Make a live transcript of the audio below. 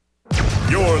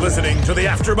You're listening to the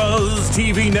AfterBuzz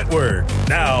TV Network,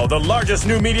 now the largest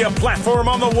new media platform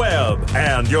on the web,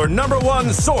 and your number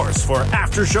one source for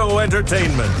after-show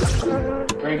entertainment.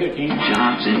 Very good, Keith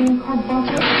Johnson.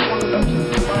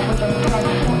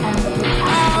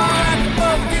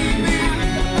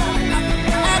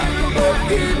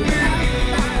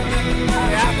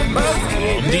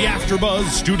 From the AfterBuzz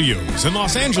Studios in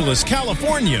Los Angeles,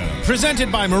 California, presented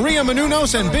by Maria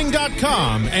Menounos and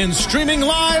Bing.com, and streaming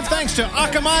live thanks to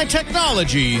Akamai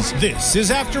Technologies, this is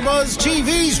AfterBuzz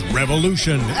TV's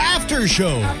Revolution After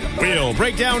Show. We'll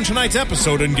break down tonight's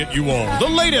episode and get you all the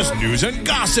latest news and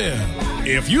gossip.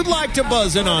 If you'd like to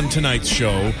buzz in on tonight's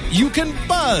show, you can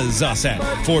buzz us at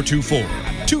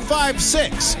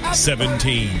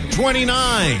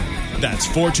 424-256-1729. That's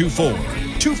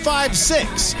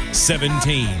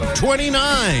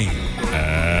 424-256-1729.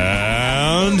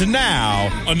 And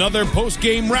now, another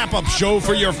post-game wrap-up show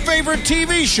for your favorite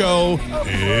TV show.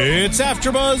 It's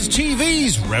AfterBuzz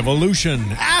TV's Revolution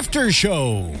After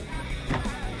Show.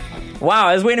 Wow,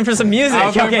 I was waiting for some music.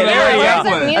 Okay, there we go.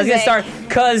 I was going to start,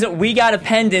 because we got a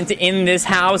pendant in this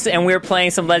house, and we were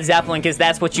playing some Led Zeppelin, because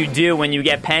that's what you do when you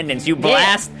get pendants. You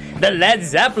blast the Led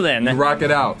Zeppelin. You rock it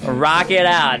out. Rock it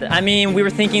out. I mean, we were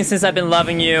thinking Since I've Been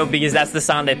Loving You, because that's the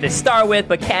song that they start with,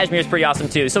 but Kashmir's pretty awesome,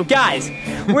 too. So, guys,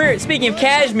 we're speaking of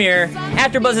Kashmir,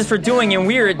 AfterBuzz is for doing, and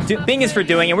Bing is for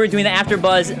doing, and we're doing the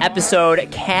AfterBuzz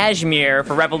episode Kashmir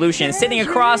for Revolution. Sitting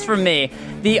across from me,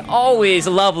 the always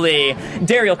lovely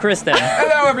Daryl Kristen.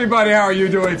 Hello, everybody. How are you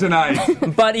doing tonight?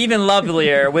 But even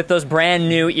lovelier with those brand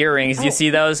new earrings. Do you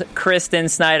see those? Kristen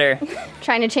Snyder.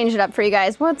 Trying to change it up for you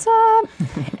guys. What's up?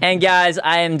 And guys,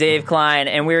 I am Dave Klein,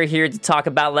 and we're here to talk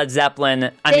about Led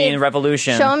Zeppelin.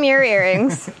 Revolution. Show them your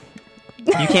earrings.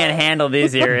 You can't handle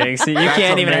these earrings. You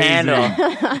can't even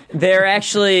handle. They're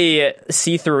actually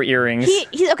see-through earrings.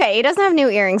 He's okay. He doesn't have new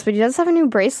earrings, but he does have a new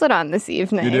bracelet on this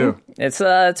evening. You do.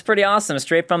 It's pretty awesome.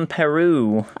 Straight from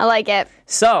Peru. I like it.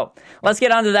 So let's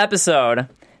get on to the episode.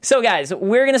 So guys,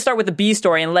 we're going to start with the B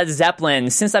story in Led Zeppelin.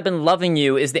 Since I've Been Loving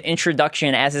You is the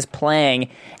introduction as is playing,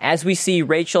 as we see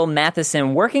Rachel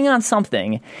Matheson working on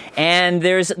something. And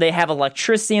they have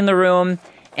electricity in the room.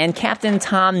 And Captain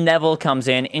Tom Neville comes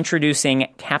in, introducing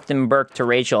Captain Burke to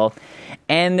Rachel.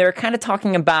 And they're kind of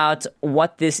talking about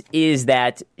what this is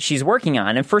that she's working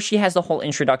on. And first she has the whole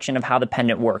introduction of how the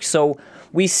pendant works. So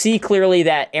we see clearly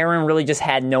that Aaron really just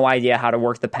had no idea how to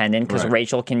work the pendant, because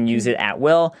Rachel can use it at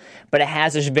will. But it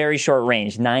has a very short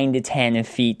range, 9 to 10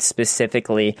 feet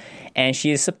specifically. And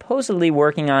she is supposedly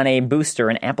working on a booster,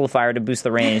 an amplifier to boost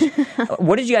the range.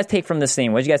 What did you guys take from this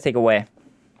scene? What did you guys take away?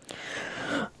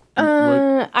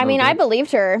 I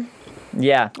believed her.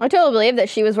 Yeah. I totally believed that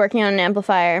she was working on an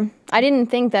amplifier. I didn't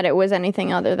think that it was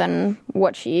anything other than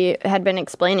what she had been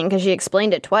explaining, because she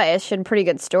explained it twice. She had a pretty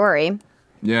good story.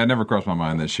 Yeah, it never crossed my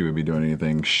mind that she would be doing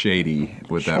anything shady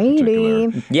with that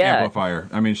particular amplifier.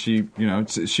 I mean, she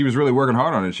was really working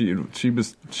hard on it. She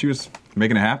was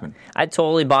making it happen. I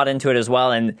totally bought into it as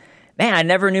well. And man, I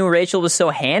never knew Rachel was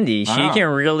so handy. She can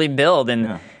really build.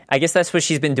 And I guess that's what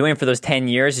she's been doing for those 10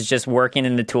 years, is just working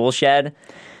in the tool shed.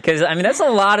 Because, I mean, that's a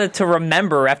lot to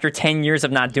remember after 10 years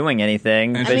of not doing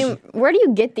anything. Where do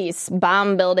you get these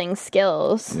bomb building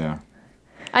skills? Yeah.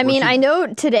 I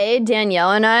know today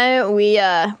Danielle and I, we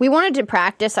wanted to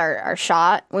practice our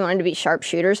shot. We wanted to be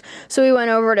sharpshooters. So we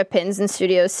went over to Pins in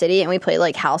Studio City and we played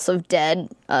like House of Dead,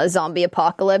 Zombie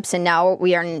Apocalypse, and now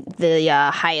we are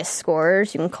the highest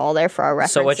scorers you can call there for our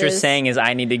references. So what you're saying is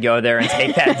I need to go there and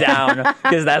take that down,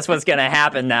 because that's what's going to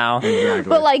happen now. Exactly.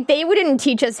 But they wouldn't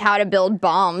teach us how to build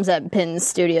bombs at Pins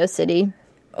Studio City.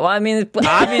 Well, I mean,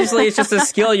 obviously it's just a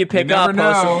skill you pick up.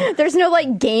 There's no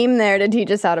game there to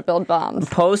teach us how to build bombs.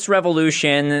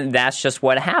 Post-revolution, that's just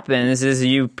what happens, is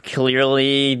you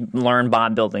clearly learn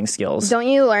bomb building skills. Don't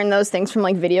you learn those things from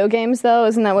video games, though?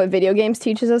 Isn't that what video games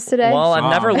teaches us today? Well, I've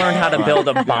never learned how to build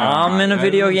a bomb in a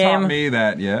video game. Taught me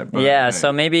that yet. But yeah,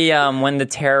 so maybe when the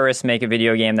terrorists make a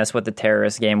video game, that's what the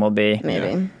terrorist game will be. Maybe.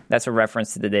 Yeah. That's a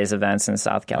reference to today's events in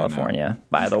South California,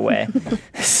 by the way. But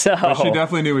she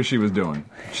definitely knew what she was doing.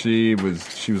 She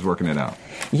was working it out.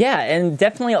 Yeah, and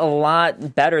definitely a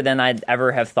lot better than I'd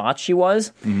ever have thought she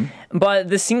was. Mm-hmm. But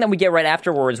the scene that we get right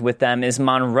afterwards with them is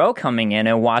Monroe coming in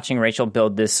and watching Rachel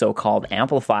build this so-called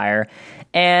amplifier.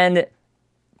 And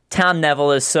Tom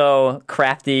Neville is so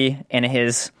crafty in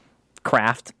his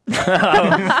craft. He's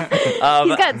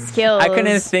got skills. I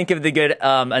couldn't think of the good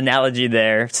analogy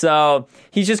there. So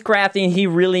he's just crafting. He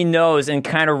really knows and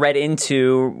kind of read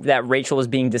into that Rachel was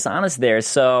being dishonest there.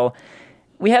 So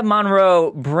we have Monroe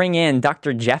bring in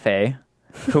Dr. Jeffy,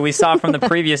 who we saw from the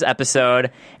previous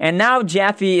episode. And now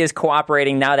Jaffe is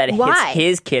cooperating now that it hits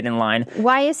his kid in line.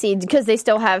 Why is he? Because they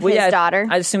still have his daughter?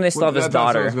 I assume they still have his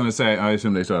daughter. That's what I was going to say. I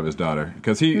assume they still have his daughter.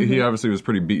 Because he obviously was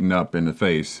pretty beaten up in the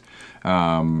face.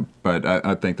 But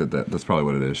I think that's probably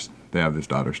what it is. They have this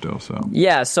daughter still, so.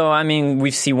 Yeah, so, I mean,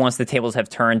 we see once the tables have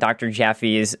turned, Dr.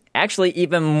 Jaffe is actually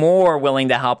even more willing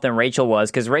to help than Rachel was,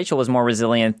 because Rachel was more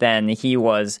resilient than he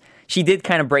was. She did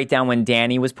kind of break down when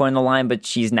Danny was put in the line, but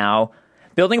she's now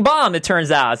building a bomb, it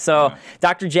turns out. So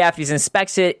Dr. Jaffe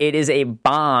inspects it. It is a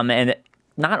bomb, and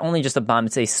not only just a bomb,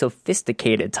 it's a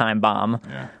sophisticated time bomb.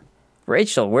 Yeah.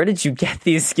 Rachel, where did you get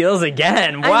these skills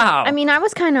again? Wow. I mean, I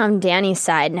was kind of on Danny's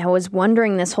side, and I was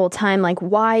wondering this whole time, like,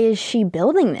 why is she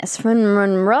building this from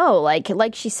Monroe? Like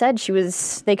she said,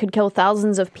 they could kill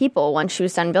thousands of people once she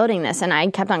was done building this, and I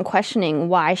kept on questioning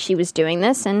why she was doing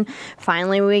this, and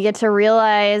finally we get to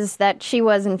realize that she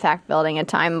was, in fact, building a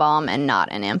time bomb and not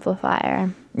an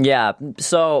amplifier. Yeah,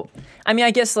 so, I mean,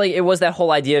 I guess, like, it was that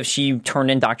whole idea of she turned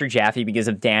in Dr. Jaffe because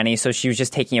of Danny, so she was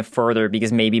just taking it further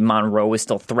because maybe Monroe was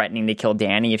still threatening to kill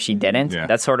Danny if she didn't. Yeah.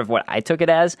 That's sort of what I took it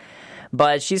as.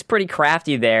 But she's pretty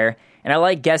crafty there, and I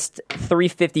like guest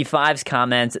 355's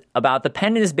comment about the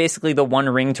pendant is basically the one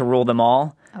ring to rule them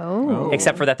all. Oh.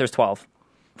 Except for that there's 12.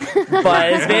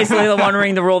 But it's basically the one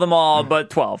ring to rule them all,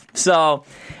 but 12. So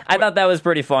I thought that was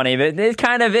pretty funny, but it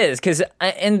kind of is.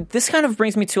 And this kind of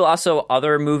brings me to also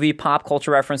other movie pop culture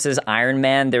references. Iron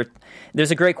Man. There's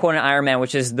a great quote in Iron Man,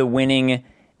 which is the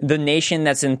nation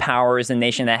that's in power is the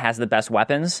nation that has the best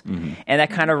weapons. Mm-hmm. And that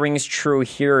kind of rings true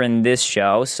here in this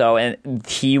show. So and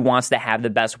he wants to have the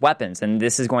best weapons. And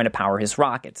this is going to power his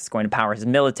rockets. It's going to power his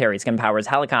military. It's going to power his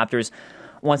helicopters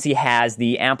once he has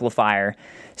the amplifier.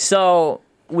 So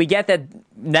we get that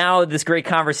now, this great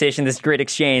conversation, this great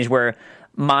exchange where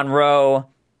Monroe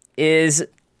is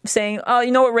saying, oh,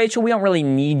 you know what, Rachel, we don't really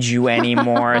need you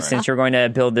anymore since you're going to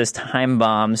build this time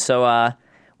bomb. So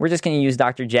we're just going to use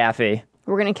Dr. Jaffe.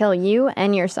 We're going to kill you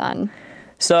and your son.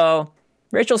 So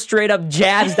Rachel straight up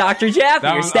jabs Dr. Jaffe.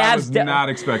 I was not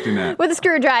expecting that. With a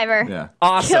screwdriver. Yeah.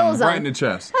 Awesome. Kills him. Right in the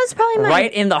chest. That's probably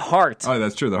right in the heart. Oh,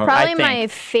 that's true. The heart. Probably my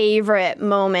favorite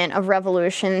moment of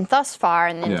Revolution thus far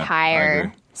in the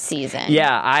entire season.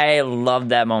 Yeah, I loved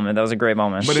that moment. That was a great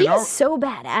moment. But she's so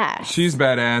badass. She's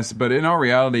badass, but in all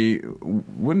reality,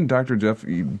 wouldn't Dr.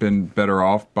 Jaffe been better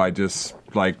off by just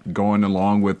like going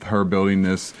along with her building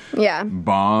this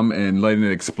bomb and letting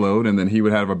it explode, and then he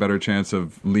would have a better chance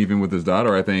of leaving with his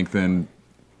daughter, I think, than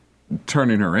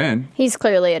turning her in. He's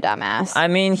clearly a dumbass. I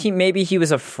mean, maybe he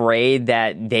was afraid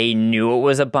that they knew it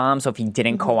was a bomb, so if he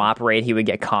didn't cooperate, he would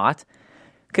get caught.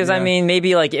 Because, I mean,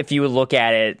 maybe, like, if you look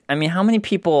at it, I mean, how many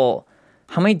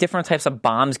different types of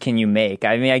bombs can you make?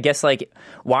 I mean, I guess, like,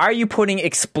 why are you putting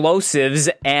explosives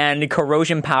and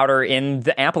corrosion powder in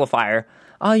the amplifier?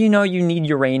 Oh, you need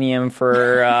uranium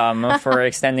for for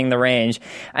extending the range.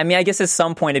 I mean, I guess at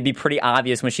some point it'd be pretty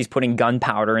obvious when she's putting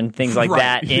gunpowder and things like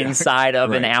that inside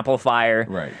of an amplifier.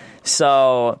 Right.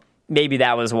 So maybe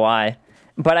that was why.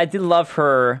 But I did love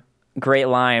her great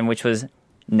line, which was,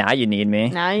 now you need me.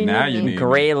 Now you need me.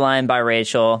 Great line by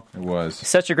Rachel. It was.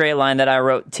 Such a great line that I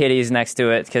wrote titties next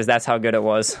to it because that's how good it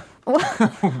was.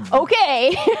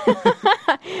 Okay.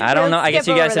 I don't know. I guess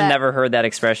you guys have never heard that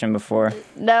expression before.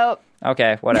 Nope.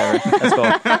 Okay, whatever. That's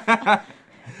cool.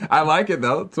 I like it,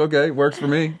 though. It's okay. Works for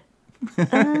me.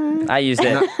 I used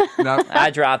it. No. I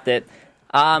dropped it.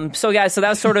 So, guys, that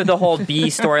was sort of the whole B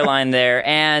storyline there.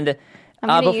 And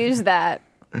I'm going to use that.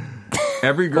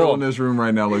 Every girl in this room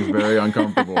right now looks very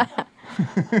uncomfortable.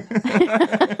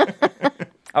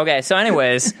 Okay, so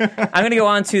anyways, I'm going to go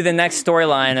on to the next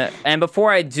storyline. And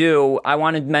before I do, I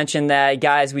want to mention that,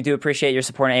 guys, we do appreciate your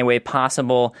support in any way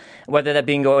possible, whether that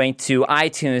being going to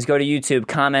iTunes, go to YouTube,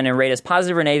 comment, and rate us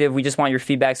positive or negative. We just want your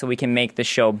feedback so we can make the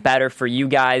show better for you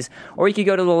guys. Or you could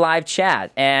go to the live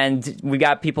chat. And we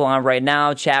got people on right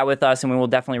now, chat with us, and we will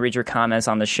definitely read your comments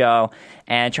on the show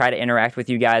and try to interact with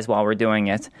you guys while we're doing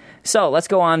it. So let's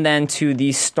go on then to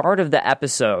the start of the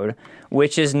episode,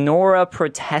 which is Nora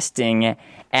protesting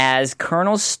as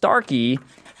Colonel Starkey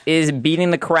is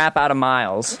beating the crap out of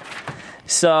Miles.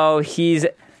 So he's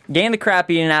getting the crap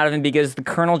beaten out of him because the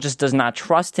Colonel just does not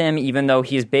trust him, even though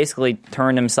he's basically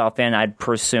turned himself in, I'd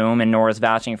presume, and Nora's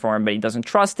vouching for him, but he doesn't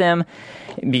trust him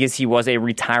because he was a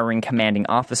retiring commanding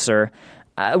officer.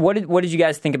 What did you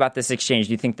guys think about this exchange?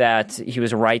 Do you think that he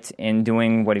was right in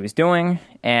doing what he was doing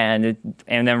and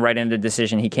then right in the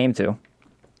decision he came to?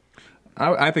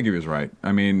 I think he was right.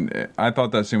 I mean, I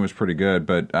thought that scene was pretty good,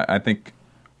 but I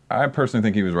personally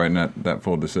think he was right in that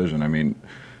full decision. I mean,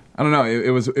 I don't know. It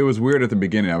was weird at the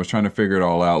beginning. I was trying to figure it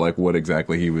all out, like what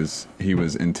exactly he was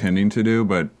intending to do.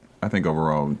 But I think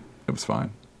overall it was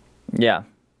fine. Yeah.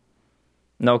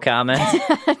 No comment.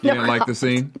 You didn't like the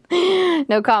scene?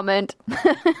 No comment.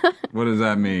 What does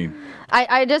that mean?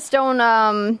 I just don't,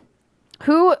 I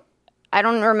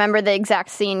don't remember the exact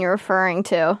scene you're referring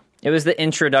to. It was the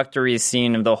introductory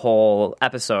scene of the whole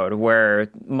episode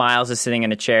where Miles is sitting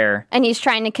in a chair. And he's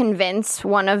trying to convince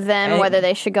one of them whether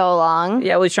they should go along.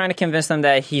 Yeah, well, he's trying to convince them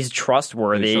that he's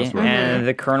trustworthy. And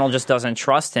the colonel just doesn't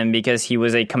trust him because he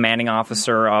was a commanding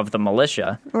officer of the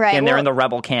militia. Right. And they're in the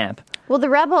rebel camp. Well,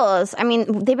 the rebels, I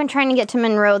mean, they've been trying to get to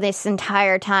Monroe this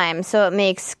entire time, so it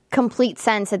makes complete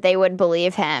sense that they would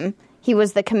believe him. He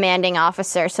was the commanding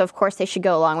officer, so of course they should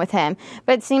go along with him.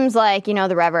 But it seems like,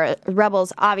 the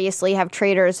rebels obviously have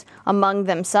traitors among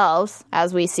themselves,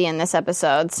 as we see in this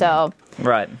episode. So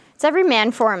Right. It's every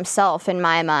man for himself, in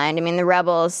my mind. I mean, the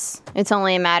rebels, it's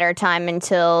only a matter of time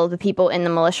until the people in the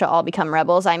militia all become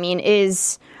rebels. I mean,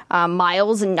 is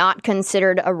Miles not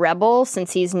considered a rebel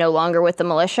since he's no longer with the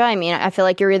militia? I mean, I feel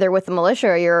like you're either with the militia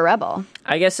or you're a rebel.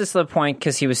 I guess it's the point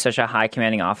because he was such a high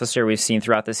commanding officer we've seen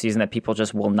throughout the season that people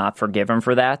just will not forgive him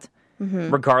for that.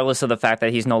 Mm-hmm. Regardless of the fact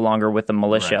that he's no longer with the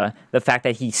militia. Right. The fact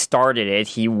that he started it,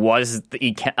 he was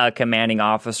a commanding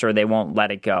officer, they won't let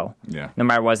it go. Yeah. No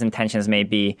matter what his intentions may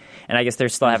be. And I guess they're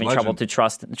still having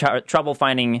trouble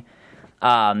finding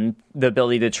the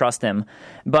ability to trust him.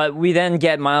 But we then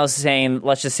get Miles saying,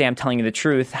 let's just say I'm telling you the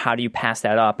truth. How do you pass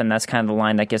that up? And that's kind of the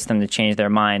line that gets them to change their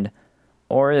mind.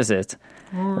 Or is it?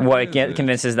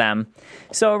 Convinces them.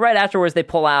 So right afterwards, they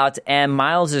pull out, and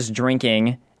Miles is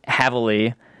drinking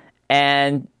heavily,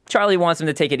 and Charlie wants him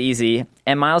to take it easy.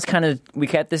 And Miles we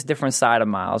get this different side of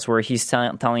Miles, where he's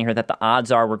telling her that the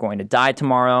odds are we're going to die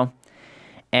tomorrow,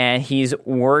 and he's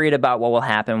worried about what will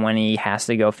happen when he has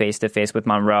to go face-to-face with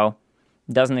Monroe.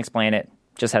 Doesn't explain it,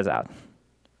 just heads out.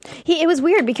 It was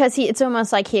weird because it's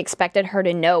almost like he expected her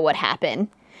to know what happened.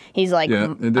 He's like,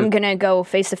 I'm going to go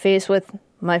face-to-face with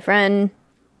my friend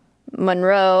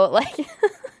Monroe. Like,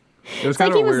 it was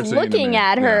kind of like he was looking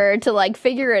at her to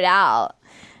figure it out.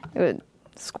 It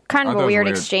was kind of a weird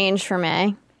exchange for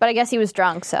me. But I guess he was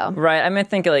drunk, so. Right. I mean, I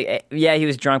think, he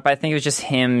was drunk, but I think it was just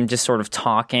him just sort of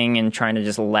talking and trying to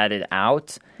just let it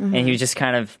out. Mm-hmm. And he was just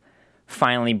kind of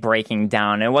finally breaking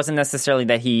down. It wasn't necessarily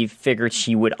that he figured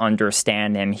she would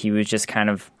understand him. He was just kind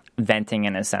of venting,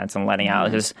 in a sense, and letting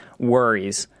out his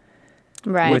worries.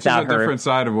 Right. Which is a different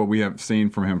side of what we have seen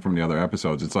from him from the other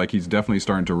episodes. It's like he's definitely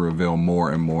starting to reveal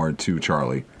more and more to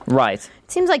Charlie. Right.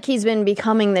 It seems like he's been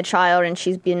becoming the child and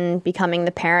she's been becoming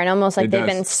the parent. Almost like they've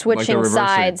been switching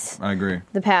sides. I agree.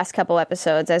 The past couple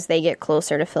episodes as they get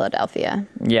closer to Philadelphia.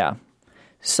 Yeah.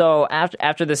 So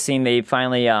after this scene, they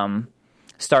finally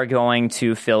start going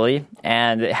to Philly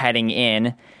and heading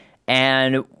in.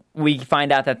 And we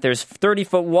find out that there's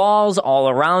 30-foot walls all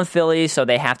around Philly, so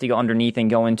they have to go underneath and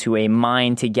go into a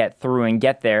mine to get through and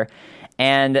get there.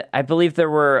 And I believe there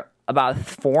were about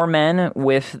 4 men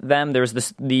with them. There's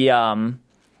the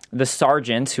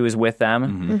sergeant who is with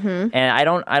them, mm-hmm. and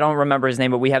I don't remember his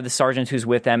name, but we have the sergeant who's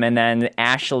with them, and then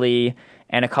Ashley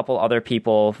and a couple other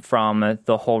people from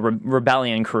the whole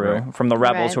rebellion crew, from the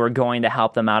rebels who are going to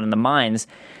help them out in the mines.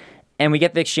 And we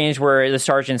get the exchange where the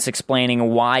sergeant's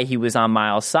explaining why he was on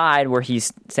Miles' side, where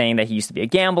he's saying that he used to be a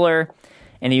gambler,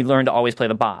 and he learned to always play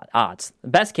the odds. The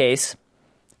best case,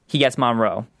 he gets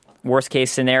Monroe. Worst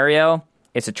case scenario,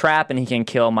 it's a trap, and he can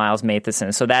kill Miles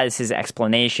Matheson. So that is his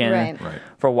explanation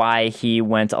for why he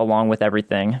went along with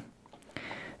everything.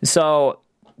 So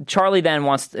Charlie then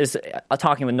is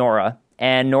talking with Nora,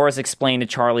 and Nora's explained to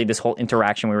Charlie this whole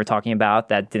interaction we were talking about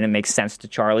that didn't make sense to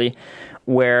Charlie,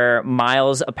 where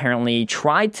Miles apparently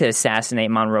tried to assassinate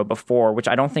Monroe before, which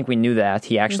I don't think we knew that.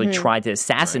 He actually tried to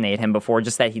assassinate him before,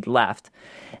 just that he'd left.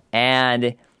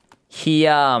 And he,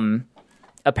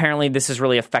 apparently this is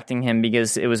really affecting him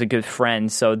because it was a good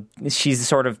friend. So she's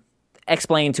sort of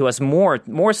explaining to us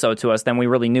more so to us than we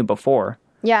really knew before.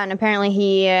 Yeah, and apparently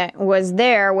he was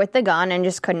there with the gun and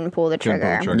just couldn't pull the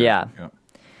trigger. Yeah.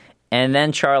 And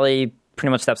then Charlie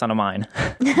pretty much steps on a mine.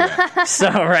 So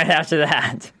right after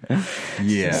that.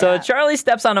 Yeah. So Charlie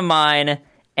steps on a mine,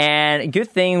 and good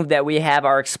thing that we have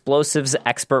our explosives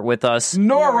expert with us.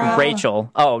 Nora!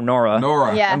 Rachel. Oh,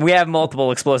 Nora. Yeah. We have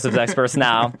multiple explosives experts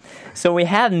now. So we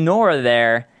have Nora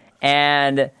there,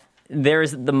 and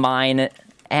there's the mine,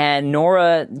 and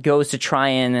Nora goes to try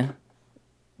and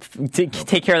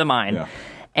take care of the mine. Yeah.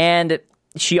 And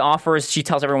she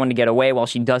tells everyone to get away while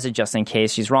she does it just in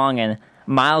case she's wrong, and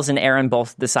Miles and Aaron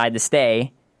both decide to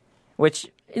stay, which,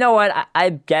 you know what, I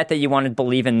get that you want to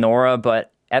believe in Nora,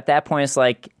 but at that point it's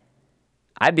like,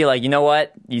 I'd be like, you know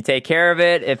what? You take care of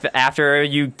it. If after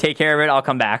you take care of it, I'll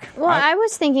come back. Well, I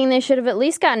was thinking they should have at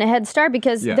least gotten a head start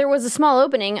because there was a small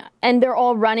opening and they're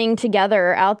all running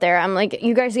together out there. I'm like,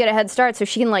 you guys get a head start so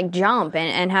she can like jump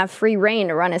and have free reign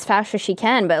to run as fast as she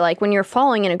can. But like when you're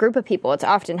following in a group of people, it's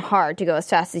often hard to go as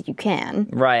fast as you can.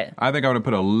 Right. I think I would have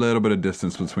put a little bit of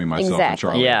distance between myself and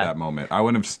Charlie at that moment. I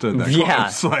wouldn't have stood that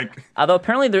close. Like, although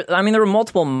apparently, there were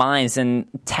multiple mines, and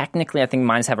technically, I think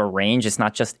mines have a range. It's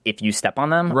not just if you step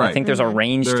on them. Right. I think there's a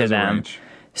range to them. Range.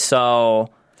 So,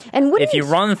 and if you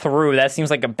run through, that seems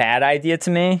like a bad idea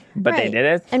to me, but they did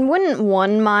it. And wouldn't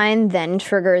one mine then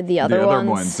trigger the other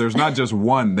ones? There's not just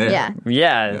one there.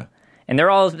 Yeah. And they're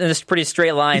all in this pretty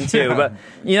straight line, too. But,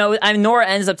 Nora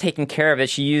ends up taking care of it.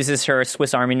 She uses her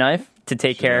Swiss Army knife to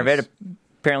take care of it.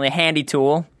 Apparently a handy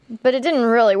tool. But it didn't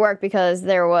really work because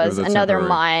there was another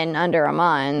mine under a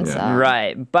mine. Yeah. So.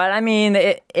 Right. But, I mean,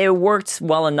 it worked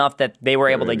well enough that they were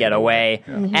able to get away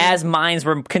as mines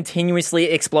were continuously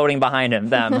exploding behind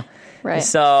them. Right.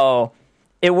 So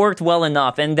it worked well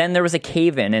enough. And then there was a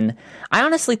cave-in. And I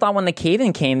honestly thought when the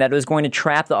cave-in came that it was going to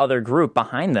trap the other group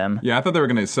behind them. Yeah, I thought they were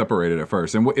going to separate it at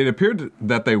first. And it appeared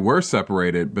that they were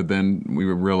separated, but then we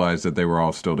realized that they were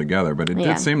all still together. But it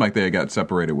did seem like they got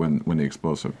separated when the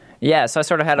explosive... Yeah, so I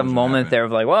sort of had a moment there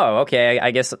of like, whoa, okay, I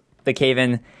guess the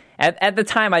cave-in... At the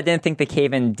time, I didn't think the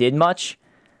cave-in did much,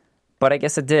 but I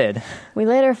guess it did. We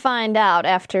later find out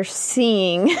after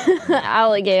seeing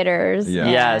alligators.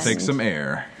 Yeah, take some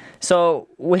air. So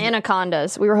with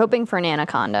anacondas. We were hoping for an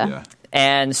anaconda. Yeah.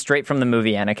 And straight from the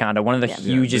movie Anaconda, one of the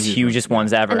hugest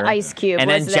ones ever. An ice cube. And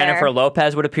then Jennifer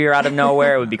Lopez would appear out of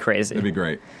nowhere. It would be crazy. It'd be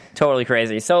great. Totally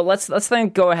crazy. So let's then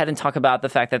go ahead and talk about the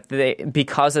fact that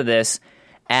because of this,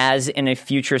 as in a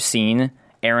future scene,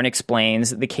 Aaron explains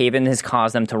the cave-in has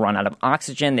caused them to run out of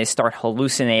oxygen. They start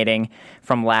hallucinating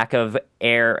from lack of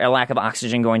air, a lack of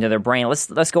oxygen going to their brain.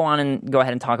 Let's go on and go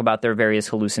ahead and talk about their various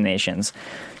hallucinations.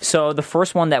 So the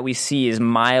first one that we see is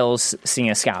Miles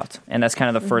seeing a scout, and that's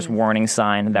kind of the first warning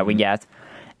sign that we get,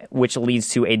 which leads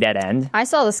to a dead end. I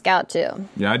saw the scout too.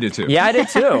 Yeah, I did too. Yeah, I did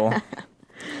too.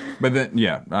 But then,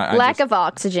 lack of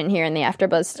oxygen here in the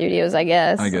AfterBuzz Studios, I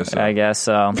guess. I guess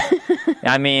so.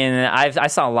 I mean, I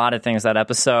saw a lot of things that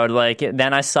episode. Like,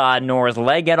 then I saw Nora's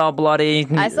leg get all bloody.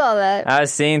 I saw that. I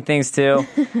was seeing things too.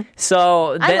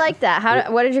 So I like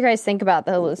that. What did you guys think about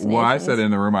the hallucinations? Well, I said in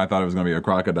the room I thought it was going to be a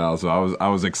crocodile, so I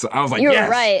was like, you were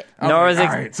yes! right. Nora's all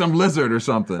right, some lizard or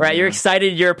something. Right, you're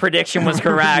excited. Your prediction was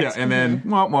correct. And then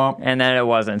womp womp. And then it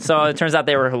wasn't. So it turns out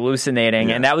they were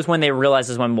hallucinating, and that was when they realized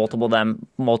is when multiple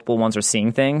ones are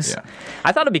seeing things. Yeah.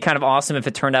 I thought it'd be kind of awesome if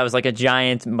it turned out it was like a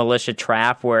giant militia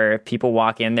trap where people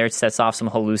walk in there, it sets off some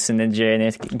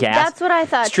hallucinogenic gas. That's what I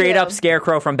thought. Straight up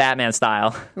Scarecrow from Batman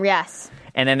style. Yes.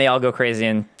 And then they all go crazy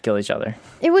and kill each other.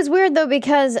 It was weird, though,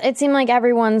 because it seemed like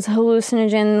everyone's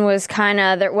hallucinogen was kind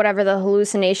of, whatever the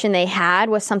hallucination they had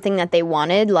was something that they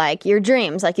wanted, like your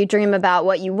dreams. Like you dream about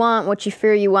what you want, what you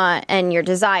fear you want, and your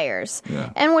desires.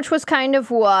 Yeah. And which was kind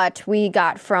of what we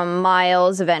got from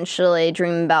Miles eventually,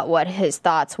 dreaming about what his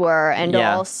thoughts were, and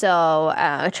also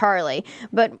Charlie.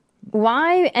 But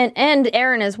why, and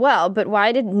Aaron as well, but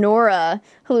why did Nora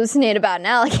hallucinate about an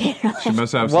alligator? She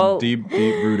must have some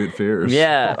deep-rooted fears.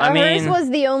 Yeah, I mean... Hers was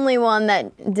the only one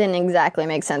that didn't exactly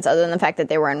make sense, other than the fact that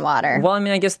they were in water. Well, I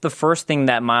mean, I guess the first thing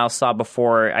that Miles saw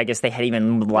before, I guess they had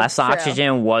even less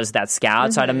oxygen, was that scout.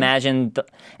 Mm-hmm. So I'd imagine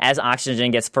as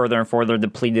oxygen gets further and further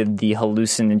depleted, the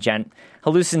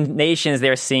hallucinations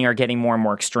they're seeing are getting more and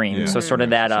more extreme. Yeah. So sort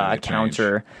of that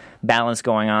counter balance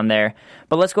going on there.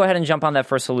 But let's go ahead and jump on that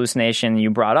first hallucination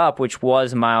you brought up, which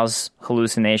was Miles'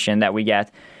 hallucination that we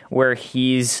get, where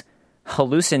he's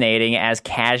hallucinating as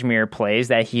Kashmir plays,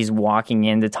 that he's walking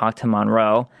in to talk to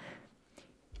Monroe.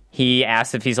 He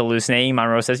asks if he's hallucinating.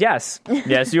 Monroe says, yes.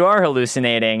 Yes, you are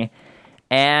hallucinating.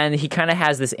 And he kind of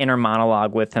has this inner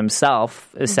monologue with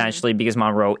himself, essentially, because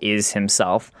Monroe is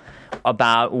himself,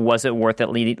 about was it worth it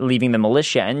leaving the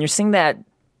militia. And you're seeing that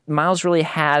Miles really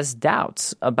has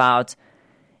doubts about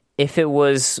if it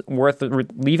was worth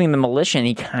leaving the militia, and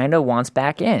he kind of wants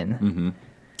back in. Mm-hmm.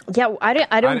 Yeah,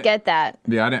 I don't get that.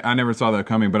 Yeah, I never saw that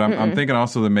coming, but I'm thinking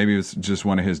also that maybe it's just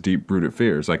one of his deep-rooted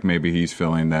fears. Like maybe he's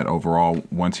feeling that overall,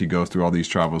 once he goes through all these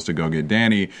travels to go get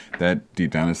Danny, that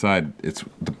deep down inside,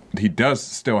 he does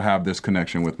still have this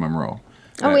connection with Monroe.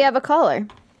 Oh, we have a caller.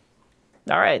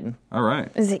 All right.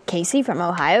 Is it Casey from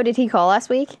Ohio? Did he call last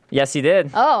week? Yes, he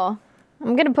did. Oh,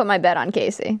 I'm going to put my bet on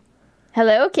Casey.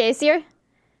 Hello, Casey? Are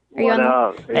you what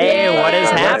up? Hey, what is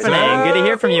happening? Good to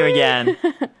hear from you again.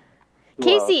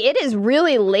 Casey, it is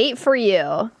really late for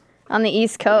you on the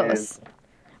East Coast.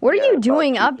 What are you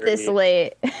doing up this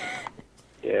late?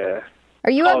 Yeah.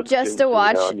 Are you up just to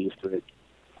watch? I'm used to it.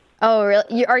 Oh,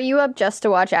 really? Are you up just to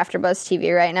watch AfterBuzz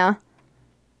TV right now?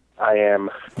 I am.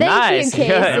 Thank you, Casey.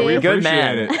 Good, we good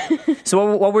appreciate man. it.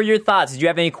 So, what were your thoughts? Did you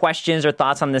have any questions or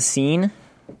thoughts on the scene?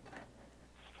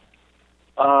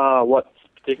 What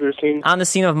particular scene? On the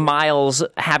scene of Miles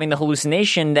having the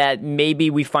hallucination that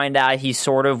maybe we find out he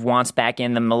sort of wants back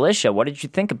in the militia. What did you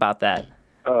think about that?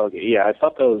 Oh, okay. Yeah, I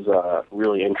thought that was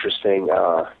really interesting.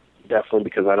 Definitely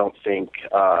because I don't think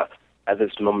at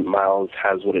this moment Miles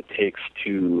has what it takes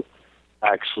to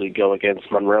actually go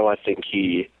against Monroe. I think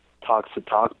he talks the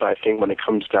talk, but I think when it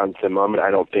comes down to the moment, I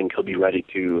don't think he'll be ready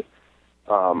to,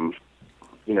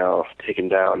 take him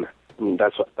down. I mean,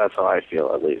 that's how I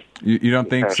feel, at least. You don't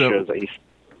think so? Shows that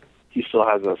he still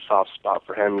has a soft spot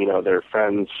for him. They're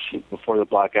friends before the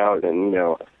blackout, and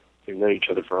they've known each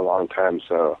other for a long time.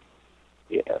 So,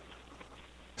 yeah.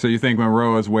 So you think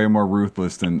Monroe is way more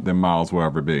ruthless than Miles will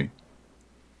ever be?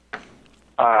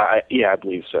 Yeah, I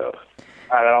believe so.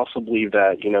 I also believe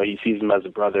that he sees him as a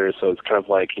brother, so it's kind of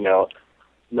like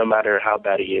no matter how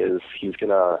bad he is, he's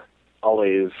gonna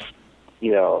always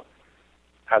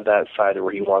have that side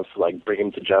where he wants to bring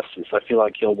him to justice. I feel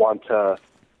like he'll want to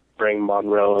bring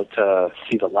Monroe to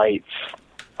see the lights,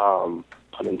 pun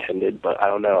intended, but I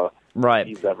don't know Right. if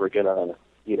he's ever gonna,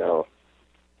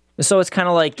 So it's kind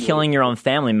of like killing your own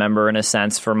family member in a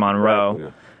sense for Monroe.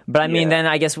 Yeah. But I mean, then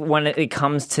I guess when it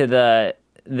comes to the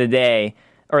day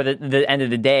or the end of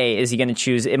the day, is he going to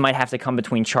choose? It might have to come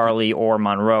between Charlie or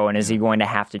Monroe, and is he going to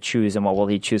have to choose? And what will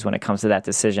he choose when it comes to that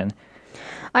decision?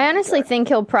 I honestly think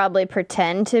he'll probably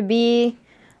pretend to be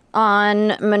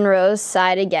on Monroe's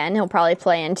side again. He'll probably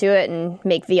play into it and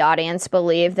make the audience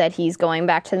believe that he's going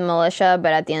back to the militia.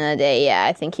 But at the end of the day,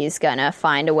 I think he's going to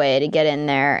find a way to get in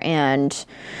there and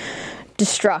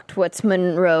destruct what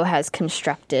Monroe has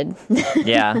constructed.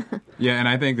 Yeah. Yeah, and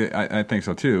I think that I think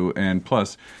so too. And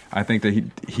plus, I think that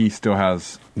he still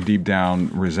has deep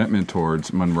down resentment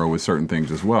towards Monroe with certain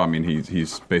things as well. I mean,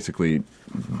 he's basically,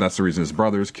 that's the reason his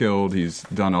brother's killed. He's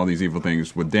done all these evil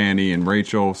things with Danny and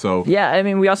Rachel. So yeah, I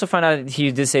mean, we also find out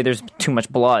he did say there's too much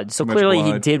blood. So clearly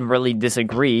he did really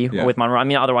disagree with Monroe. I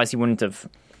mean, otherwise he wouldn't have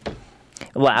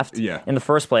left in the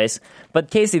first place. But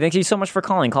Casey, thank you so much for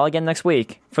calling. Call again next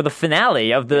week for the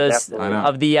finale of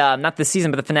the not the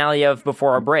season, but the finale of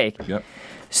Before Our Break. Yep.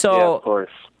 So yeah, of course.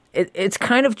 It's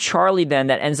kind of Charlie then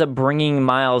that ends up bringing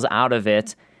Miles out of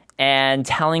it and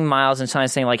telling Miles and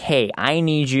saying like, "Hey, I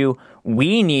need you.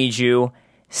 We need you.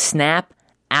 Snap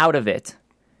out of it."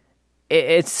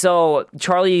 It's so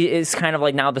Charlie is kind of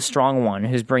like now the strong one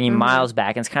who's bringing Miles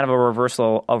back, and it's kind of a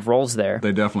reversal of roles there.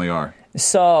 They definitely are.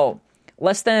 So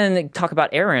let's then talk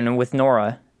about Aaron with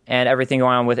Nora and everything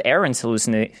going on with Aaron's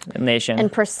hallucination.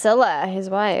 And Priscilla, his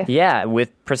wife. Yeah,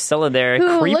 with Priscilla there,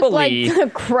 who creepily. looked like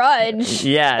the Grudge.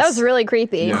 Yes. That was really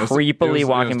creepy. Yeah, Creepily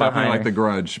walking it was behind definitely her. like The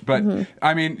Grudge. But,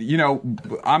 I mean,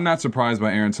 I'm not surprised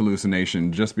by Aaron's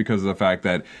hallucination just because of the fact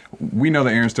that we know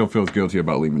that Aaron still feels guilty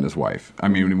about leaving his wife. I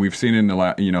mean, we've seen it in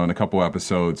in a couple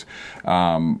episodes.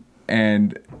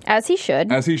 And as he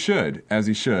should. And I think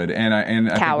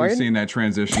we've seen that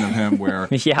transition of him where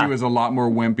he was a lot more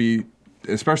wimpy,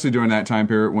 especially during that time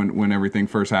period when everything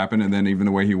first happened, and then even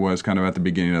the way he was kind of at the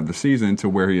beginning of the season to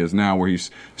where he is now, where he's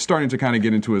starting to kind of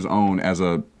get into his own as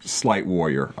a slight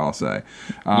warrior, I'll say.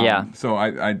 So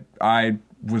I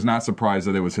was not surprised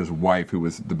that it was his wife who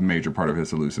was the major part of his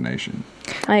hallucination.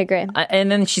 I agree.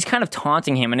 And then she's kind of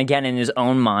taunting him, and again in his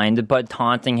own mind, but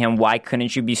taunting him, why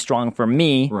couldn't you be strong for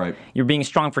me? Right. You're being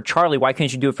strong for Charlie. Why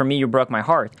couldn't you do it for me? You broke my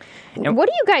heart. And what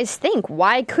do you guys think?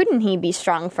 Why couldn't he be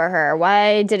strong for her?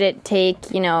 Why did it take,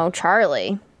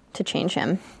 Charlie to change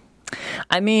him?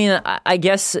 I mean, I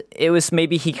guess it was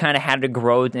maybe he kind of had to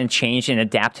grow and change and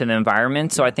adapt to the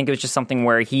environment. So I think it was just something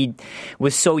where he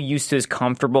was so used to his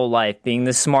comfortable life, being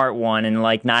the smart one and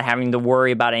like not having to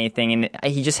worry about anything. And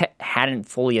he just hadn't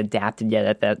fully adapted yet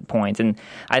at that point. And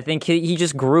I think he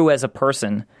just grew as a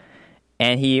person.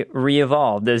 And he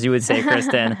re-evolved, as you would say,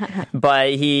 Kristen.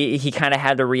 But he kind of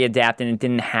had to readapt, and it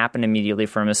didn't happen immediately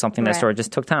for him. It's something that sort of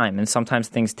just took time. And sometimes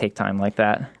things take time like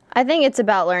that. I think it's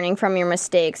about learning from your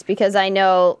mistakes, because I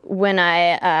know when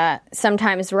I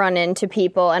sometimes run into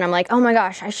people and I'm like, oh my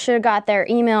gosh, I should have got their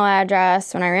email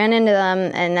address when I ran into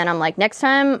them. And then I'm like, next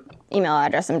time, email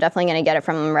address, I'm definitely going to get it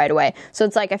from them right away. So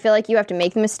it's like, I feel like you have to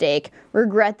make the mistake,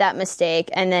 regret that mistake,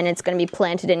 and then it's going to be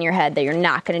planted in your head that you're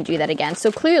not going to do that again.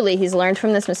 So clearly he's learned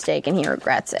from this mistake and he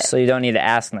regrets it. So you don't need to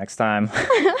ask next time.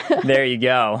 There you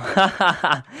go.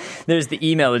 There's the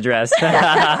email address.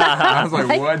 I was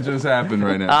like, what just happened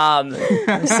right now?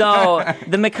 So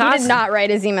the He did not write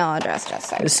his email address, just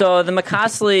so. So the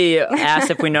McCosley asked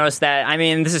if we noticed that. I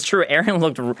mean, this is true. Aaron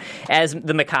looked, as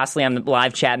the McCosley on the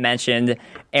live chat mentioned,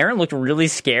 Aaron looked really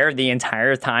scared the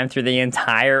entire time through the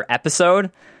entire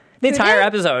episode. The entire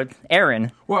episode,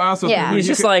 Aaron. Well, I also think he's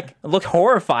just looked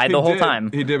horrified the whole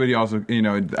time. He did, but he also,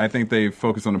 I think they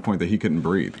focused on the point that he couldn't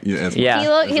breathe. He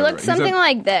looked something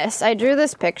like this. I drew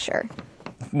this picture.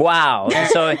 Wow.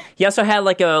 So he also had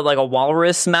like a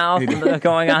walrus mouth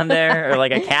going on there, or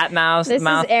like a cat mouth. This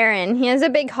is Aaron. He has a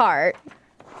big heart.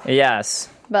 Yes.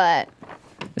 But.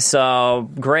 So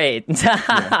great.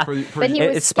 But he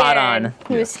was it's spot on.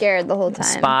 He was scared the whole time.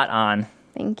 Spot on.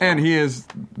 Thank you. And he is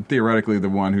theoretically the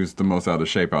one who's the most out of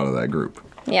shape out of that group.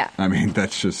 Yeah. I mean,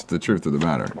 that's just the truth of the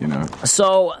matter,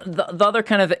 So the other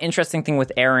kind of interesting thing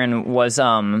with Aaron was,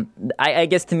 I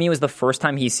guess to me, was the first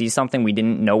time he sees something we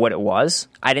didn't know what it was.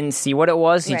 I didn't see what it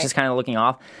was. He's just kind of looking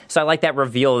off. So I like that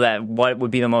reveal that what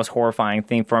would be the most horrifying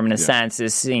thing for him in a sense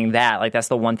is seeing that. Like, that's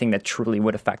the one thing that truly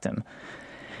would affect him.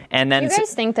 And then, do you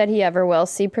guys think that he ever will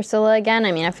see Priscilla again?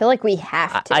 I mean, I feel like we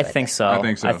have to. I think so. I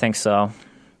think so.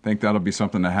 I think that'll be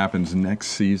something that happens next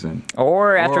season.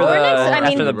 Or after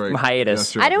the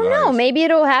hiatus. I don't know. Maybe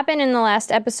it'll happen in the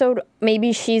last episode.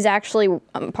 Maybe she's actually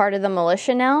part of the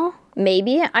militia now.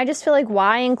 Maybe. I just feel like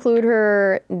why include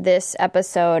her this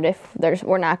episode if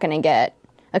we're not going to get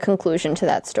a conclusion to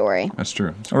that story. That's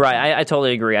true. Right. I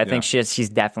totally agree. I think she's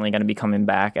definitely going to be coming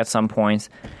back at some point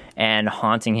and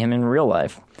haunting him in real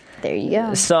life. There you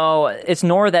go. So it's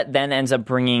Nora that then ends up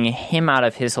bringing him out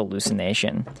of his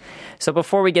hallucination. So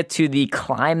before we get to the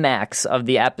climax of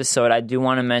the episode, I do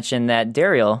want to mention that,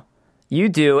 Daryl, you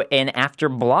do an after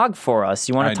blog for us.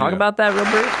 You want to talk about that real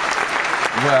brief?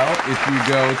 Well, if you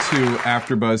go to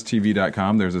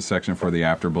AfterBuzzTV.com, there's a section for the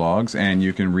after blogs, and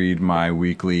you can read my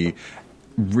weekly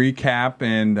recap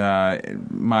and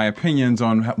my opinions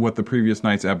on what the previous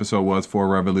night's episode was for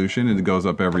Revolution, and it goes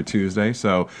up every Tuesday.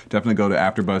 So definitely go to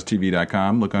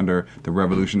AfterBuzzTV.com, look under the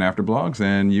Revolution After Blogs,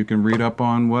 and you can read up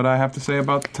on what I have to say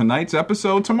about tonight's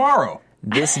episode tomorrow.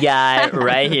 This guy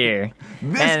right here.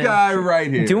 Guy right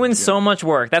here. Doing so much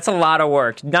work. That's a lot of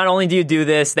work. Not only do you do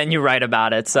this, then you write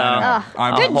about it. So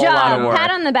good job.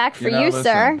 Pat on the back for you,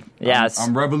 sir. Yes.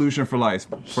 I'm Revolution for life.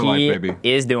 He baby.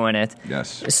 is doing it.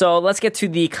 Yes. So let's get to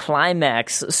the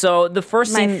climax. So the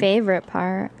first My favorite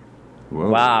part. Whoa.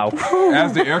 Wow.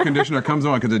 As the air conditioner comes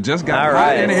on, because it just got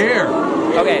hot in here.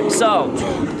 Okay, so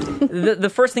the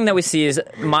first thing that we see is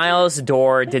Miles'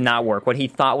 door did not work. What he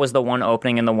thought was the one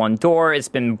opening and the one door, it's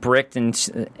been bricked and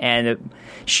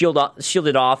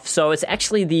shielded off. So it's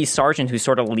actually the sergeant who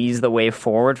sort of leads the way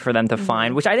forward for them to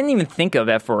find, which I didn't even think of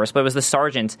at first, but it was the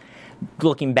sergeant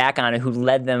looking back on it who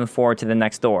led them forward to the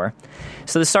next door.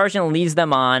 So the sergeant leads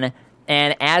them on.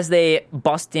 And as they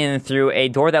bust in through a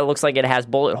door that looks like it has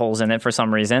bullet holes in it for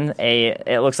some reason,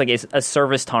 it looks like a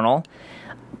service tunnel.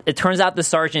 It turns out the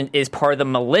sergeant is part of the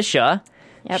militia.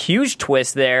 Yep. Huge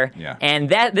twist there. Yeah. And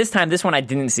this one I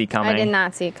didn't see coming. I did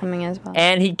not see it coming as well.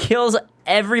 And he kills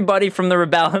everybody from the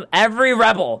rebellion. Every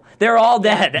rebel. They're all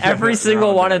dead. Every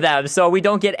single one of them. So we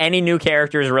don't get any new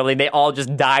characters, really. They all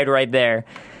just died right there.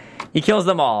 He kills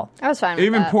them all. I was fine with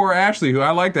Even that. poor Ashley, who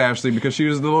I liked Ashley because she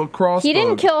was the little crossbow. He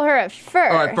didn't kill her at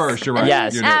first. Oh, at first, you're right.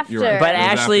 Yes. You're After. right. But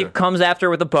Ashley comes after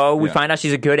with a bow. We find out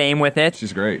she's a good aim with it.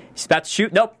 She's great. She's about to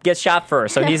shoot. Nope, gets shot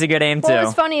first. So he's a good aim, too. What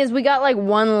was funny is we got like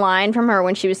one line from her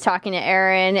when she was talking to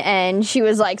Aaron, and she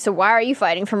was like, so why are you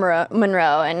fighting for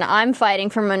Monroe? And I'm fighting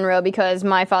for Monroe because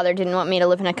my father didn't want me to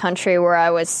live in a country where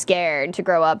I was scared to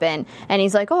grow up in. And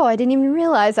he's like, oh, I didn't even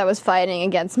realize I was fighting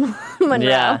against Monroe.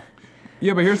 Yeah.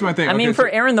 Yeah, but here's my thing. I mean, for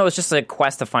Aaron, though, it's just a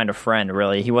quest to find a friend,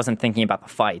 really. He wasn't thinking about the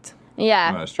fight.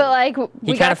 Yeah, that's true. but like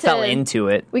He kind of fell into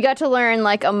it. We got to learn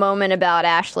like a moment about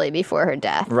Ashley before her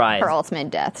death, Right. Her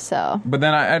ultimate death. So, But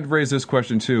then I'd raise this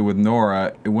question too with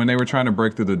Nora when they were trying to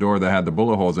break through the door that had the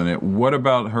bullet holes in it. What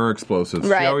about her explosives?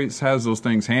 Right. She always has those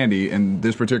things handy, and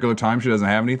this particular time she doesn't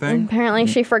have anything. apparently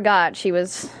she forgot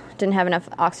didn't have enough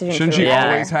oxygen. Shouldn't to she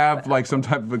repair. always have like some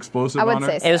type of explosive I would on her?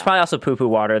 say so. It was probably also poo-poo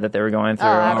water that they were going through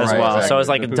as right, well. exactly. So it was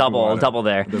like The a poo-poo double water.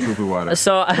 there. The poo-poo water.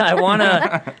 So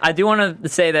I do want to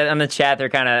say that on the chat they're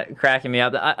kind of cracking me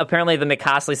up. Apparently the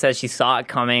McCosley says she saw it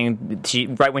coming.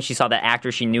 Right when she saw that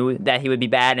actor, she knew that he would be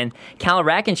bad. And Cal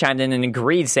Racken chimed in and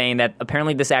agreed, saying that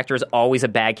apparently this actor is always a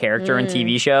bad character in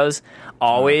TV shows,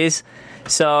 always.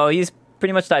 So he's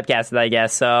pretty much typecasted, I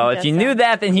guess. So if you knew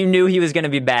that, then you knew he was going to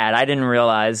be bad. I didn't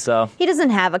realize, so. He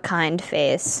doesn't have a kind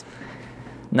face.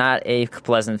 Not a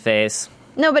pleasant face.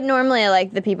 No, but normally,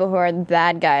 like, the people who are the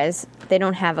bad guys, they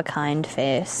don't have a kind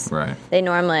face. Right. They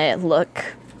normally look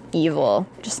evil,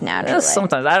 just naturally.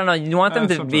 Sometimes. I don't know. You want them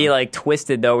to be, like,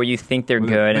 twisted, though, where you think they're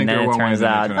good, and then it turns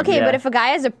out... Okay, but if a guy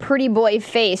has a pretty boy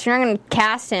face, you're not going to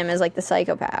cast him as, like, the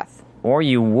psychopath. Or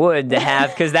you would have,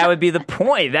 because that would be the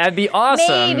point. That'd be awesome.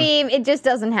 Maybe. It just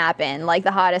doesn't happen. Like,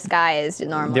 the hottest guy is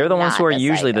normally They're the ones who are the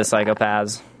usually the psychopath.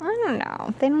 psychopaths. I don't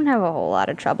know. They don't have a whole lot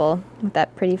of trouble with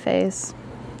that pretty face.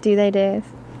 Do they, Dave?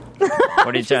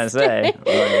 What are you trying to say?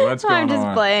 Wait, what's going I'm just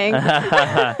on? playing.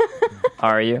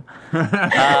 Are you?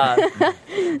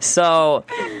 So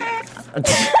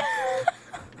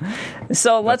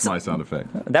let's. That's my sound effect.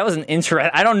 That was an intro.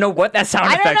 I don't know what that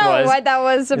sound effect was. I don't know what that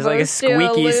was supposed to It was like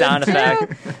a squeaky sound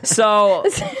effect. So,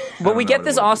 but we get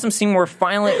this awesome scene where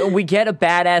finally we get a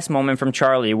badass moment from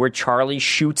Charlie, where Charlie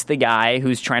shoots the guy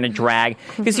who's trying to drag,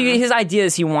 because his idea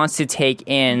is he wants to take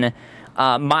in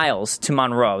Miles to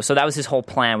Monroe. So that was his whole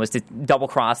plan, was to double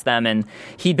cross them, and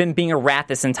he'd been being a rat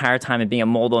this entire time and being a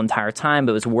mole the entire time,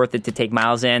 but it was worth it to take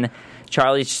Miles in.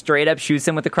 Charlie straight up shoots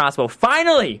him with the crossbow.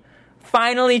 Finally,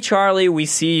 Charlie, we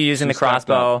see you using the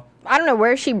crossbow. I don't know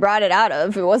where she brought it out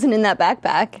of. It wasn't in that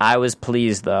backpack. I was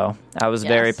pleased, though. I was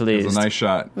very pleased. It was a nice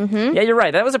shot. Mm-hmm. Yeah, you're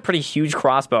right. That was a pretty huge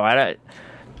crossbow.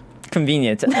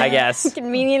 Convenient, I guess.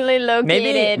 Conveniently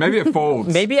located. Maybe it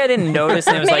folds. Maybe I didn't notice,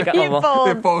 and it was like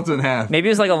it folds in half. Maybe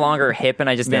it was like a longer hip, and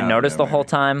I just didn't notice the whole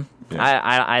time. Yeah.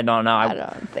 I don't know. I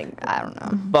don't know.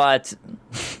 But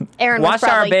Aaron was watch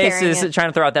our bases it. trying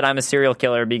to throw out that I'm a serial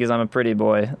killer because I'm a pretty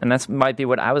boy, and that might be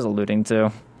what I was alluding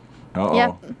to. Uh-oh.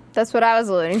 Yep, that's what I was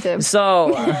alluding to.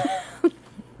 So,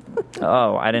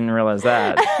 I didn't realize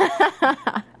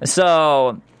that.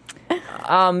 So,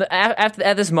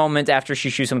 at this moment, after she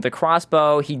shoots him with the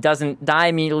crossbow, he doesn't die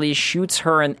immediately, shoots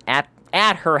her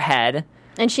at her head.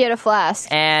 And she had a flask.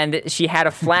 And she had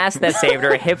a flask that saved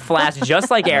her, a hip flask,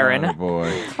 just like Aaron. Oh,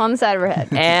 boy. On the side of her head.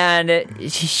 And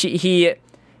he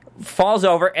falls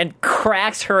over and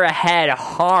cracks her head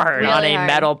hard on a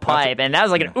metal pipe. And that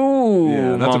was like an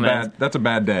ooh moment. That's a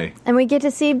bad day. And we get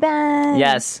to see Ben.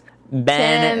 Yes.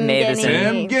 Ben made this.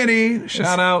 Tim Guinea.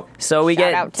 Shout out. So we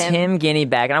get Tim Guinea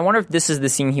back. And I wonder if this is the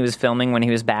scene he was filming when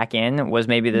he was back in. Was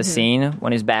maybe the scene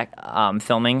when he was back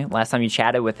filming last time you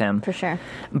chatted with him. For sure.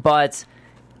 But...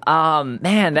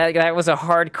 man, that was a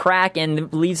hard crack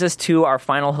and leads us to our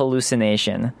final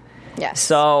hallucination. Yes.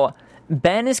 So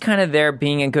Ben is kind of there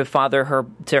being a good father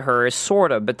to her,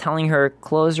 sort of, but telling her,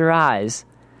 close your eyes.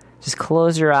 Just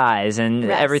close your eyes and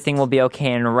everything will be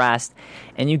okay, and rest.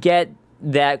 And you get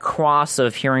that cross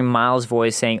of hearing Miles'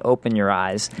 voice saying, open your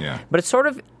eyes. Yeah. But it's sort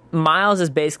of, Miles is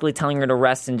basically telling her to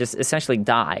rest and just essentially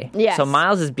die. Yes. So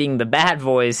Miles is being the bad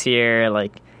voice here,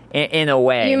 like, in a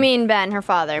way. You mean Ben, her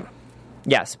father?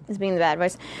 Yes. As being the bad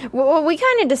voice. Well, we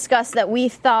kind of discussed that we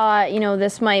thought,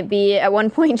 this might be, at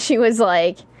one point she was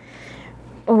like,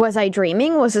 was I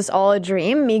dreaming? Was this all a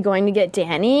dream? Me going to get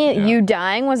Danny? Yeah. You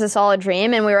dying? Was this all a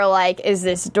dream? And we were like, is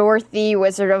this Dorothy,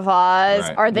 Wizard of Oz?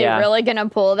 Right. Are they really going to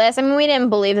pull this? I mean, we didn't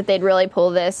believe that they'd really pull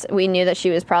this. We knew that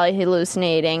she was probably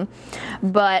hallucinating.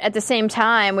 But at the same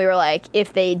time, we were like,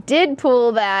 if they did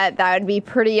pull that, that would be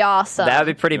pretty awesome. That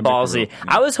would be pretty ballsy.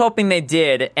 I was hoping they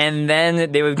did, and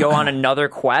then they would go on another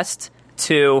quest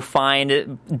to find,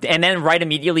 and then right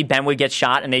immediately Ben would get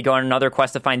shot, and they'd go on another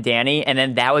quest to find Danny, and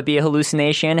then that would be a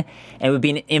hallucination, and it would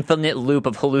be an infinite loop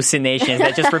of hallucinations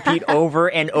that just repeat over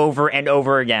and over and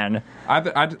over again. I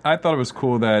thought it was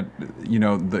cool that,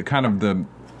 the kind of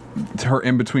her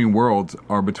in-between worlds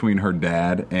are between her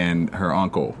dad and her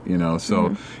uncle,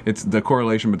 so it's the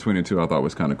correlation between the two. I thought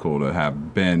was kind of cool to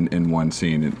have Ben in one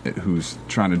scene who's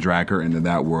trying to drag her into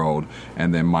that world,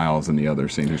 and then Miles in the other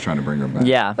scene who's trying to bring her back.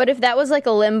 Yeah. But if that was like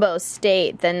a limbo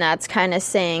state, then that's kind of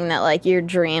saying that like your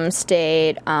dream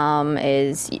state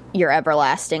is your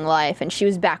everlasting life, and she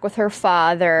was back with her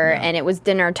father, and it was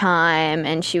dinner time,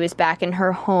 and she was back in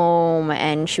her home,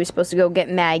 and she was supposed to go get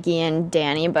Maggie and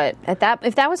Danny, but if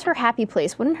that was her happy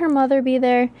place, wouldn't her mother be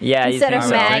there? Yeah, instead of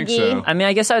Maggie. So. I mean,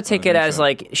 I guess I would take it as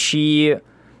like she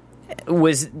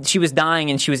was dying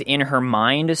and she was in her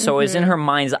mind, so it was in her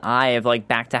mind's eye of like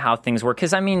back to how things were.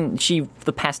 Because I mean,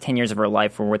 the past 10 years of her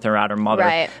life were without her mother,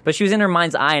 right? But she was in her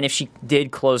mind's eye, and if she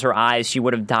did close her eyes, she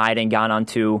would have died and gone on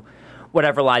to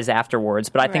whatever lies afterwards.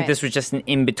 But I think this was just an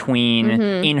in-between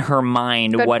in her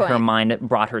mind, her mind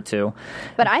brought her to.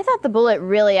 But I thought the bullet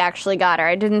really actually got her.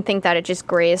 I didn't think that it just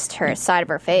grazed her side of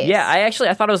her face. Yeah, I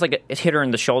thought it was like it hit her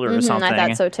in the shoulder or something. I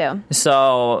thought so too.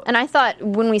 So, and I thought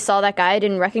when we saw that guy, I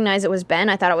didn't recognize it was Ben.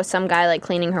 I thought it was some guy like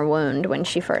cleaning her wound when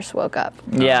she first woke up.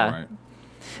 Yeah. Right.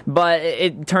 But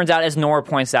it turns out, as Nora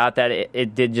points out, that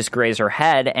it did just graze her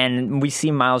head, and we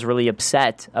see Miles really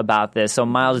upset about this. So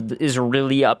Miles is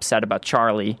really upset about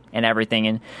Charlie and everything.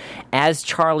 And as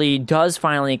Charlie does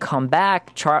finally come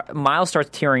back, Miles starts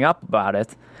tearing up about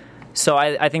it. So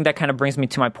I think that kind of brings me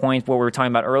to my point, what we were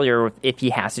talking about earlier, if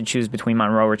he has to choose between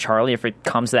Monroe or Charlie, if it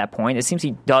comes to that point. It seems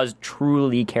he does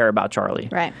truly care about Charlie,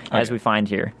 right? As we find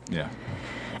here. Yeah.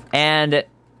 And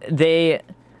they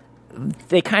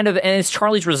kind of, and it's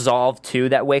Charlie's resolve too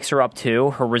that wakes her up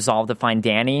too, her resolve to find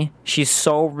Danny. She's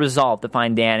so resolved to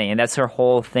find Danny, and that's her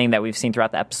whole thing that we've seen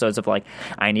throughout the episodes of like,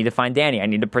 I need to find Danny, I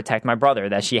need to protect my brother,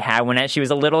 that she had when she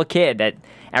was a little kid, that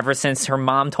ever since her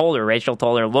mom told her, Rachel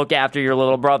told her, look after your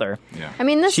little brother. Yeah. I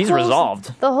mean, she's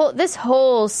resolved. This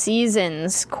whole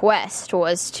season's quest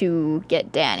was to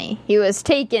get Danny. He was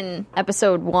taken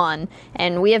episode 1,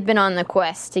 and we have been on the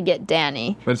quest to get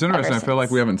Danny. But it's interesting, I feel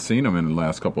like we haven't seen him in the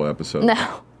last couple of episodes.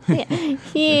 No.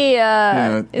 He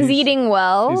is eating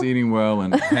well. He's eating well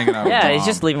and hanging out with Yeah, Mom. he's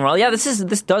just leaving well. Yeah,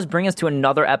 this does bring us to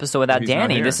another episode without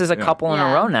Danny. This is a couple in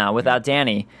a row now without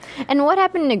Danny. And what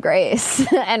happened to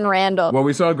Grace and Randall? Well,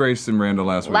 we saw Grace and Randall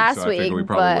last week, so I figured we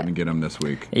probably wouldn't get him this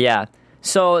week. Yeah.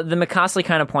 So the McCosley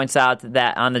kind of points out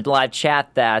that on the live chat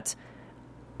that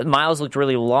Miles looked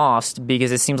really lost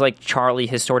because it seems like Charlie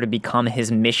has sort of become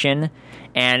his mission.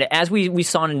 And as we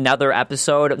saw in another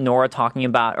episode, Nora talking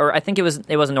about, or I think it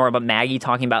wasn't Nora, but Maggie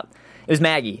talking about, it was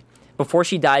Maggie. Before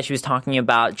she died, she was talking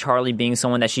about Charlie being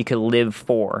someone that she could live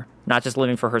for. Not just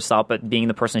living for herself, but being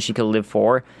the person she could live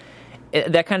for.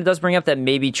 That kind of does bring up that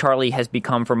maybe Charlie has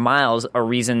become for Miles a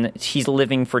reason. He's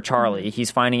living for Charlie.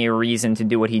 He's finding a reason to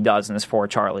do what he does, and it's for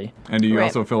Charlie. And do you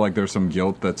also feel like there's some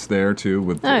guilt that's there too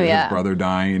with his brother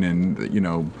dying and, you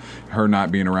know, her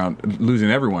not being around, losing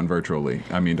everyone virtually?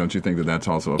 I mean, don't you think that that's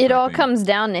also it all comes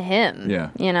down to him?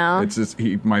 Yeah, you know, it's just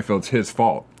he might feel it's his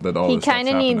fault that all this kind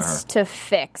of needs to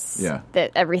fix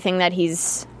that everything that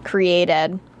he's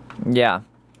created. Yeah.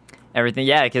 Everything,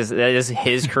 because that is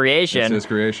his creation. It's his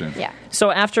creation. Yeah. So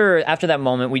after that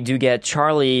moment, we do get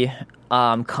Charlie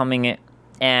coming,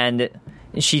 and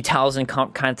she tells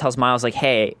Miles like,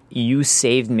 "Hey, you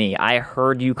saved me. I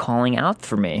heard you calling out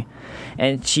for me,"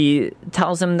 and she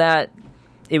tells him that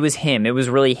it was him. It was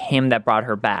really him that brought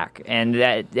her back,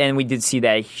 and we did see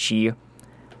that she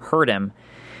heard him.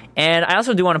 And I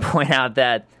also do want to point out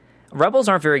that Rebels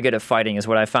aren't very good at fighting, is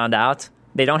what I found out.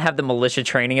 They don't have the militia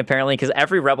training, apparently, because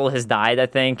every rebel has died, I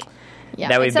think. Yeah,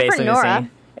 that we've except basically for Nora.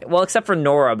 seen. Well, except for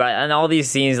Nora, but in all these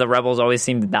scenes, the rebels always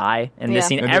seem to die. In this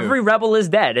scene, every rebel is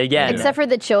dead again. Except for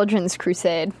the Children's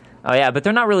Crusade. Oh, yeah, but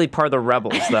they're not really part of the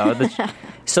rebels, though.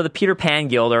 So the Peter Pan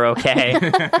Guild are okay.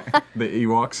 The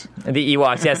Ewoks? The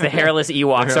Ewoks, yes, the hairless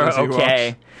Ewoks are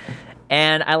okay. Ewoks.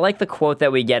 And I like the quote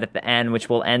that we get at the end, which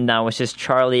we'll end on, which is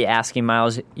Charlie asking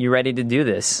Miles, "You ready to do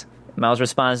this?" Miles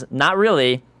responds, "Not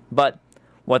really, but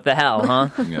what the hell, huh?"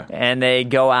 Yeah. And they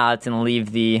go out and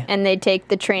leave and they take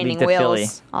the training wheels Philly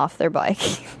off their bike.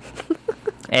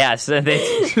 Yeah,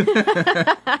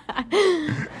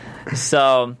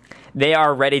 so they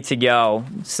are ready to go.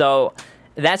 So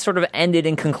that sort of ended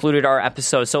and concluded our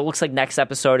episode. So it looks like next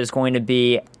episode is going to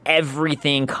be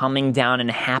everything coming down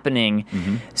and happening.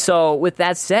 Mm-hmm. So with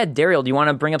that said, Daryl, do you want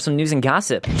to bring up some news and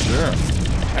gossip? Sure.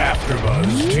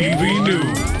 AfterBuzz TV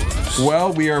News.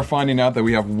 Well, we are finding out that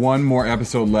we have one more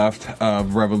episode left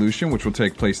of Revolution, which will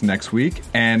take place next week.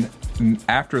 And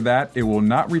after that, it will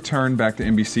not return back to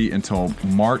NBC until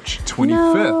March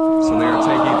 25th. No. So they are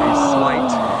taking a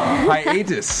slight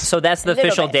hiatus. So that's the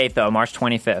official date, though, March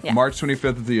 25th. Yeah. March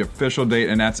 25th is the official date,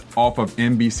 and that's off of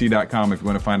NBC.com if you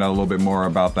want to find out a little bit more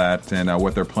about that and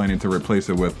what they're planning to replace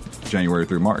it with January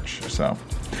through March. So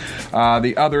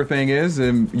the other thing is,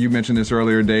 and you mentioned this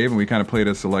earlier, Dave, and we kind of played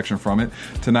a selection from it.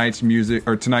 Tonight's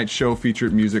show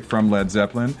featured music from Led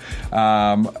Zeppelin.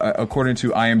 According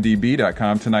to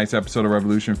IMDb.com, tonight's episode of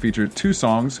Revolution featured 2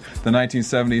 songs: the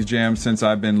 1970s jam "Since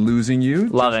I've Been Losing You,"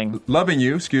 Loving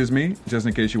You, excuse me, just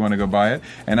in case you want to go buy it,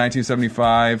 and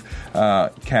 1975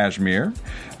 "Kashmir."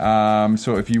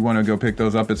 So if you want to go pick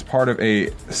those up, it's part of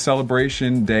a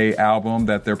Celebration Day album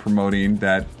that they're promoting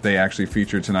that they actually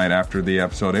featured tonight after the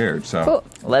episode aired. So cool.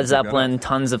 Led Zeppelin,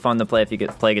 tons of fun to play if you could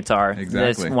play guitar.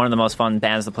 Exactly. It's one of the most fun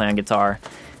bands to play on guitar.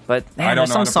 But man,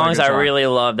 there's some songs I really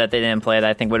love that they didn't play that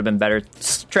I think would have been better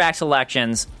track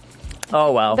selections.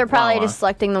 Oh, well. They're probably Well, just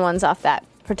selecting the ones off that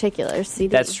particular CD.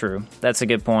 That's true. That's a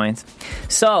good point.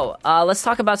 So let's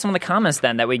talk about some of the comments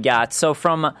then that we got. So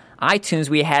from iTunes,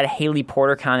 we had Haley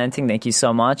Porter commenting. Thank you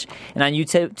so much. And on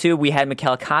YouTube, we had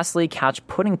Mikkel Costley, Couch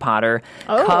Pudding Potter,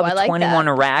 Oh, Cub I like 21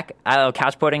 that. Iraq,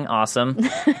 Couch Pudding, awesome,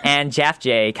 and Jaff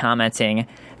J commenting.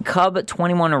 Cub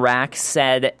 21 Iraq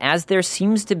said, as there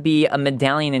seems to be a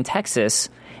medallion in Texas,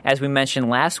 as we mentioned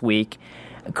last week,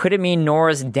 could it mean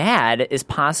Nora's dad is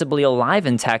possibly alive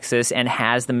in Texas and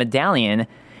has the medallion,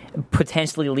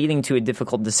 potentially leading to a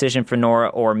difficult decision for Nora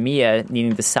or Mia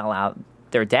needing to sell out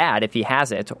their dad if he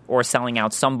has it, or selling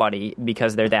out somebody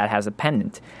because their dad has a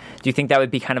pendant? Do you think that would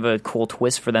be kind of a cool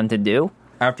twist for them to do?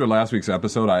 After last week's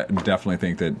episode, I definitely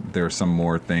think that there's some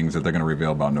more things that they're going to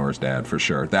reveal about Nora's dad, for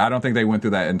sure. I don't think they went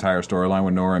through that entire storyline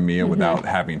with Nora and Mia without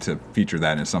having to feature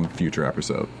that in some future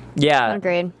episode. Yeah.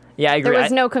 Agreed. Yeah, I agree. There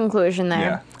was no conclusion there.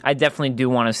 Yeah. I definitely do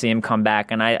want to see him come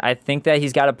back, and I think that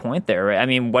he's got a point there. Right? I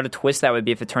mean, what a twist that would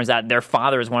be if it turns out their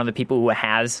father is one of the people who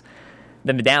has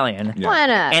the medallion. Yeah. Why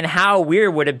not? And how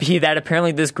weird would it be that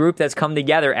apparently this group that's come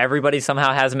together, everybody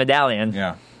somehow has a medallion?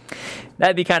 Yeah.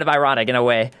 That'd be kind of ironic in a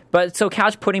way. But so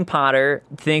Couch Pudding Potter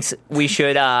thinks we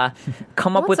should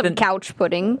come up with some couch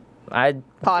pudding.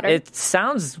 Potter. It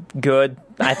sounds good,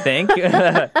 I think.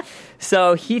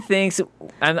 So he thinks,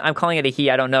 I'm calling it a he,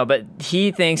 I don't know, but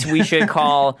he thinks we should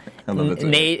call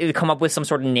Nate, come up with some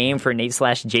sort of name for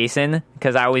Nate/Jason,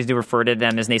 because I always do refer to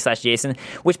them as Nate/Jason,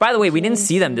 which, by the way, we didn't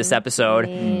see them this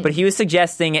episode, but he was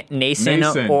suggesting Nason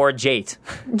or Jate.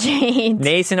 Jate.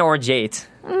 Nason or Jate.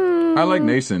 I like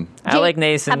Nason. I like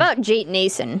Nason. How about Jate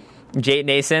Nason? Jate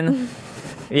Nason?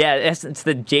 Yeah, it's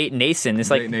the Jate Nason.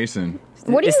 It's like Jate Nason.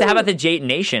 How about the Jate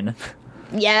Nation?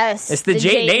 Yes, It's the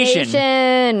Jate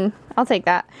Nation. I'll take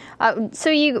that.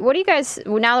 So what do you guys?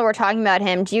 Now that we're talking about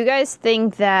him, do you guys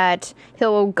think that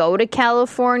he'll go to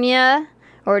California,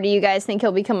 or do you guys think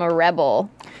he'll become a rebel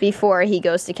before he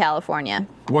goes to California?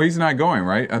 Well, he's not going,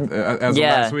 right? As of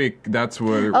last week, that's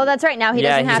what... Oh, that's right. Now he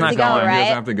doesn't have to go, right? He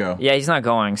doesn't have to go. Yeah, he's not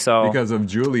going, so... Because of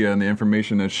Julia and the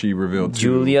information that she revealed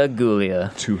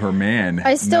to her man,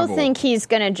 I still Neville. think he's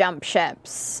going to jump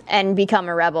ships and become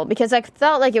a rebel, because I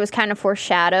felt like it was kind of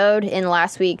foreshadowed in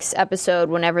last week's episode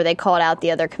whenever they called out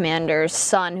the other commander's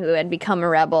son who had become a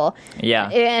rebel. Yeah.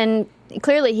 And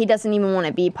clearly he doesn't even want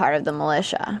to be part of the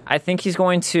militia. I think he's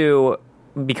going to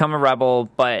become a rebel,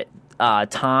 but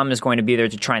Tom is going to be there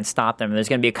to try and stop them. And there's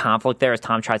going to be a conflict there as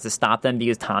Tom tries to stop them,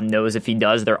 because Tom knows if he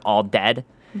does, they're all dead.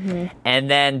 Mm-hmm. And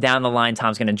then down the line,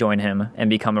 Tom's going to join him and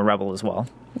become a rebel as well.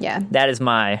 Yeah. That is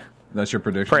my... That's your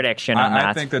prediction? On that.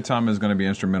 I think that Tom is going to be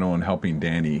instrumental in helping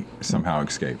Danny somehow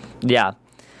escape. Yeah.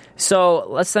 So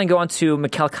let's then go on to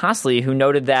Mikkel Costley, who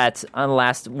noted that on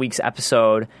last week's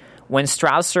episode, when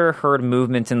Strausser heard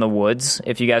movement in the woods,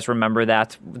 if you guys remember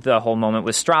that, the whole moment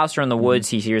with Strausser in the woods,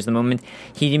 he hears the movement,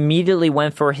 he immediately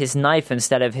went for his knife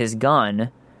instead of his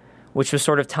gun, which was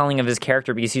sort of telling of his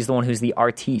character, because he's the one who's the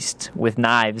artiste with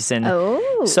knives. And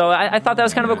so I thought that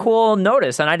was kind of a cool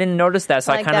notice, and I didn't notice that,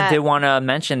 so I kind of did want to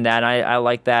mention that. I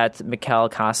like that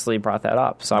Mikkel Costley brought that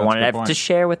up, so I wanted to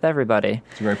share with everybody.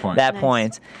 It's a great point. That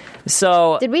point.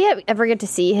 So did we ever get to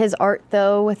see his art,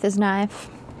 though, with his knife?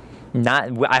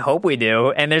 I hope we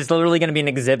do. And there's literally going to be an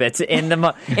exhibit in the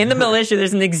militia.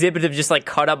 There's an exhibit of just like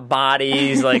cut up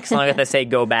bodies, like something like they say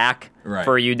 "go back"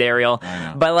 for you, Daryl.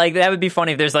 But like that would be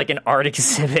funny if there's like an art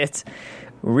exhibit.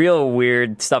 Real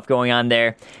weird stuff going on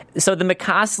there. So the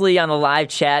McCosley on the live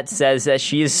chat says that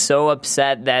she is so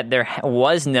upset that there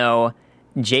was no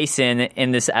Jason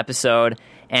in this episode,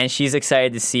 and she's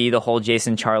excited to see the whole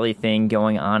Jason Charlie thing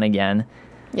going on again.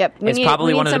 Yep. It's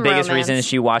probably one of the biggest reasons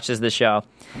she watches the show.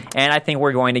 And I think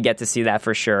we're going to get to see that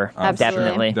for sure.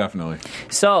 Absolutely. Definitely.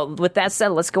 So, with that said,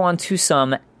 let's go on to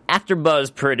some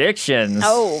AfterBuzz predictions.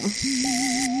 Oh.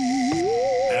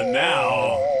 And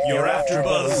now, your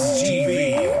AfterBuzz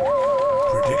TV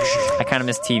prediction. I kind of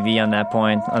missed TV on that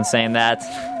point, on saying that.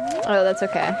 Oh, that's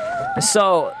okay.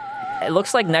 So, it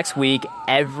looks like next week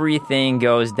everything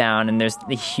goes down, and there's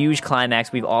the huge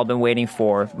climax we've all been waiting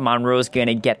for. Monroe's going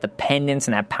to get the pendants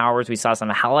and have powers. We saw some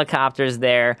helicopters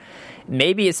there.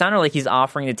 Maybe it sounded like he's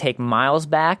offering to take Miles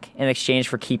back in exchange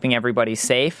for keeping everybody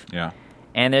safe. Yeah.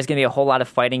 And there's going to be a whole lot of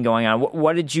fighting going on.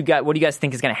 What do you guys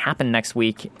think is going to happen next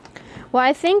week? Well,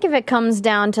 I think if it comes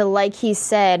down to, like he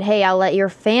said, hey, I'll let your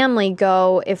family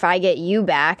go if I get you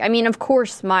back. I mean, of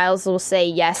course, Miles will say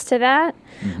yes to that.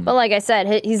 Mm-hmm. But like I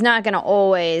said, he's not going to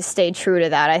always stay true to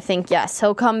that. I think, yes,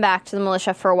 he'll come back to the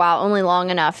militia for a while, only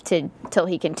long enough till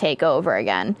he can take over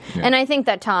again. Yeah. And I think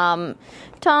that Tom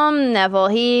Neville,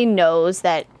 he knows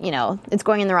that, it's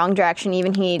going in the wrong direction.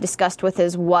 Even he discussed with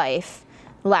his wife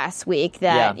last week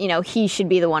that he should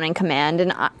be the one in command,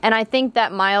 and I think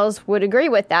that Miles would agree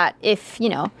with that if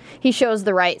he shows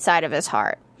the right side of his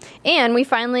heart. And we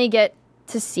finally get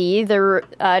to see the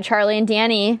Charlie and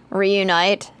Danny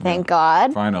reunite. Thank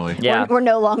God. Finally. Yeah. We're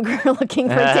no longer looking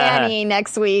for Danny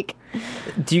next week.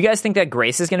 Do you guys think that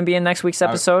Grace is going to be in next week's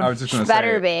episode? I was just going to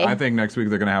Better say, be. I think next week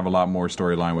they're going to have a lot more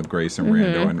storyline with Grace and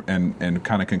Rando and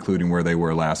kind of concluding where they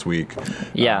were last week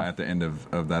at the end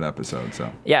of that episode. So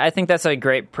yeah, I think that's a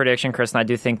great prediction, Chris, and I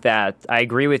do think that I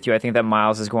agree with you. I think that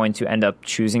Miles is going to end up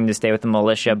choosing to stay with the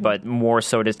militia, but more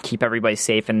so to keep everybody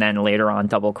safe and then later on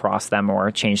double-cross them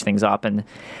or change things up and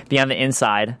be on the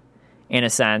inside, in a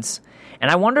sense. And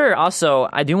I wonder also,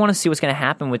 I do want to see what's going to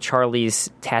happen with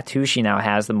Charlie's tattoo she now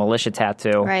has, the militia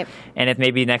tattoo. Right. And if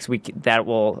maybe next week that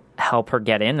will help her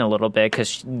get in a little bit because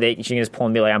she can just pull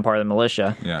and be like, I'm part of the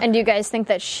militia. yeah. And do you guys think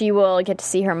that she will get to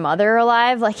see her mother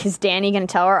alive? Like, is Danny going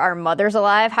to tell her our mother's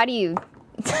alive? How do you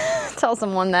tell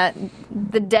someone that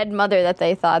the dead mother that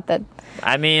they thought that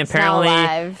I mean, is now apparently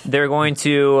alive? they're going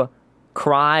to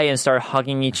cry and start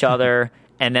hugging each other.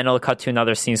 And then it'll cut to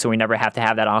another scene so we never have to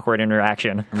have that awkward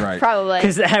interaction. Right. Probably.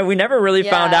 Because we never really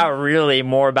found out really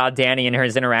more about Danny and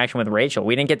his interaction with Rachel.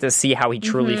 We didn't get to see how he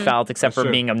truly felt except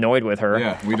for being annoyed with her.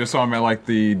 Yeah, we just saw him at like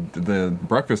the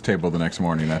breakfast table the next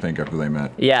morning, I think, after they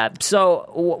met. Yeah, so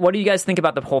what do you guys think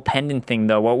about the whole pendant thing,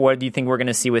 though? What do you think we're going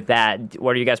to see with that?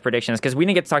 What are you guys' predictions? Because we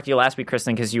didn't get to talk to you last week,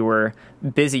 Kristen, because you were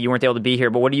busy. You weren't able to be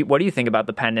here. But what do you think about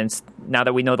the pendants now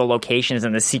that we know the locations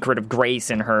and the secret of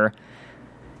Grace and her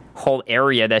whole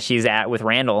area that she's at with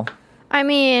Randall? I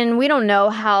mean, we don't know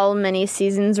how many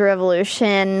seasons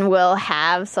Revolution will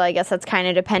have, so I guess that's kind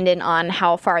of dependent on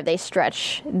how far they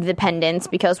stretch the pendants,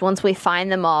 because once we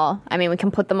find them all, I mean, we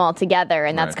can put them all together,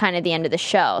 and that's kind of the end of the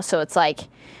show. So it's like,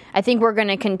 I think we're going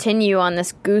to continue on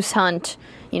this goose hunt,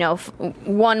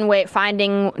 one way,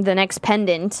 finding the next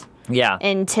pendant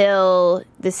until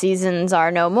the seasons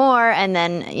are no more, and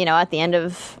then, at the end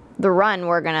of the run,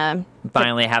 we're going to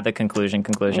finally have the conclusion.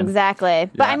 Exactly.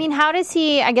 But I mean, how does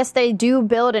he, I guess they do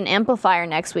build an amplifier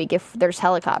next week if there's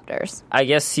helicopters. I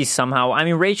guess he somehow, I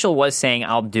mean, Rachel was saying,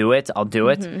 I'll do it.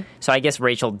 So I guess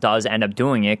Rachel does end up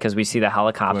doing it because we see the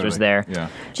helicopters there. Yeah.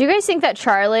 Do you guys think that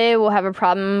Charlie will have a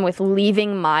problem with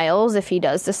leaving Miles if he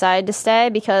does decide to stay?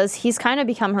 Because he's kind of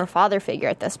become her father figure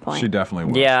at this point. She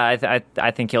definitely will. Yeah, I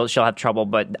think she'll have trouble,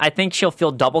 but I think she'll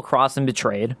feel double-crossed and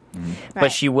betrayed.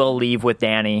 But she will leave with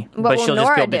Danny, but she'll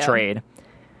just feel betrayed.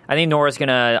 I think Nora's going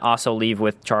to also leave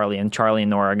with Charlie, and Charlie and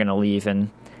Nora are going to leave and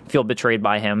feel betrayed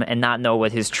by him and not know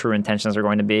what his true intentions are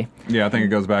going to be. Yeah, I think it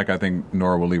goes back. I think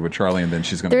Nora will leave with Charlie, and then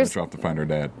she's going to venture off to find her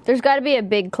dad. There's got to be a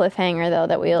big cliffhanger, though,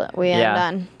 that we end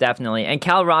on. Definitely. And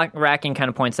Cal Rackin kind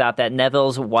of points out that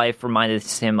Neville's wife reminded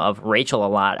him of Rachel a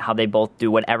lot, how they both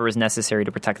do whatever is necessary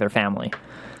to protect their family.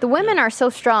 The women are so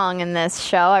strong in this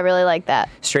show. I really like that.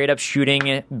 Straight up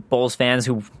shooting Bulls fans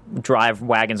who drive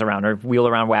wagons around or wheel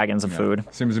around wagons of food.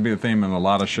 Seems to be the theme in a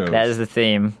lot of shows. That is the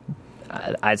theme.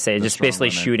 I'd say just basically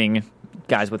shooting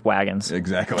guys with wagons.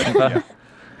 Exactly. Yeah.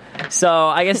 So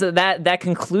I guess that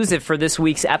concludes it for this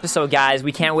week's episode, guys.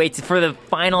 We can't wait for the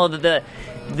final of the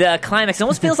climax. It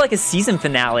almost feels like a season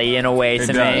finale in a way to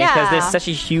me because there's such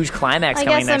a huge climax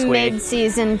coming next week. I guess a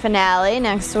mid-season finale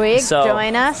next week. So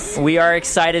join us. We are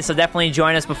excited, so definitely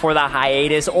join us before the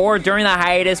hiatus or during the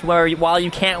hiatus while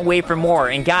you can't wait for more.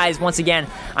 And guys, once again,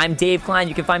 I'm Dave Klein.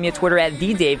 You can find me at Twitter at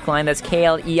 @TheDaveKlein. That's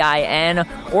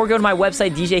KLEIN. Or go to my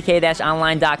website,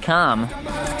 djk-online.com.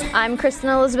 I'm Kristen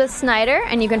Elizabeth Snyder,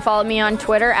 and you can follow me on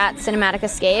Twitter at Cinematic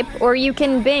Escape, or you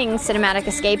can Bing Cinematic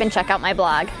Escape and check out my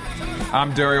blog.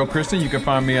 I'm Daryl Kristen. You can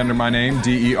find me under my name,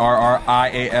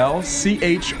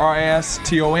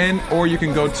 DERRIALCHRISTON, or you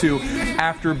can go to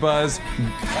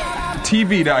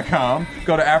AfterBuzzTV.com,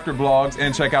 go to Afterblogs,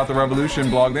 and check out the Revolution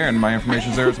blog there, and my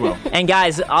information's there as well. And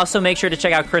guys, also make sure to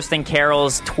check out Kristen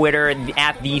Carroll's Twitter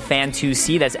at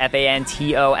TheFan2C. That's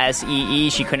FANTOSEE.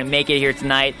 She couldn't make it here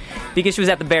tonight because she was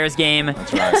at the Bears game.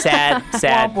 That's right.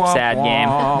 Sad game.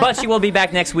 But she will be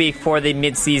back next week for the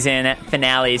mid-season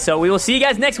finale. So we will see you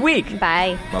guys next week.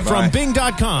 Bye. Bye-bye. From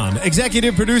Bing.com,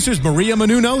 executive producers Maria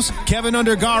Menounos, Kevin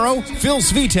Undergaro, Phil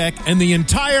Svitek, and the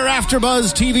entire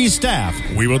AfterBuzz TV staff,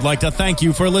 we would like to thank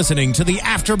you for listening to the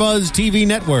AfterBuzz TV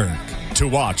network. To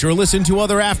watch or listen to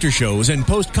other after shows and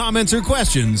post comments or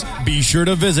questions, be sure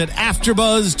to visit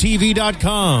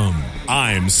AfterBuzzTV.com.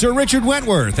 I'm Sir Richard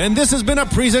Wentworth, and this has been a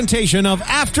presentation of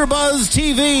AfterBuzz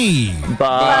TV.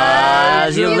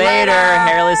 Buzz you later,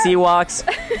 hairless Ewoks.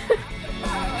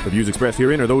 The views expressed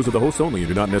herein are those of the hosts only and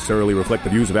do not necessarily reflect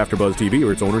the views of AfterBuzz TV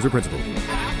or its owners or principals.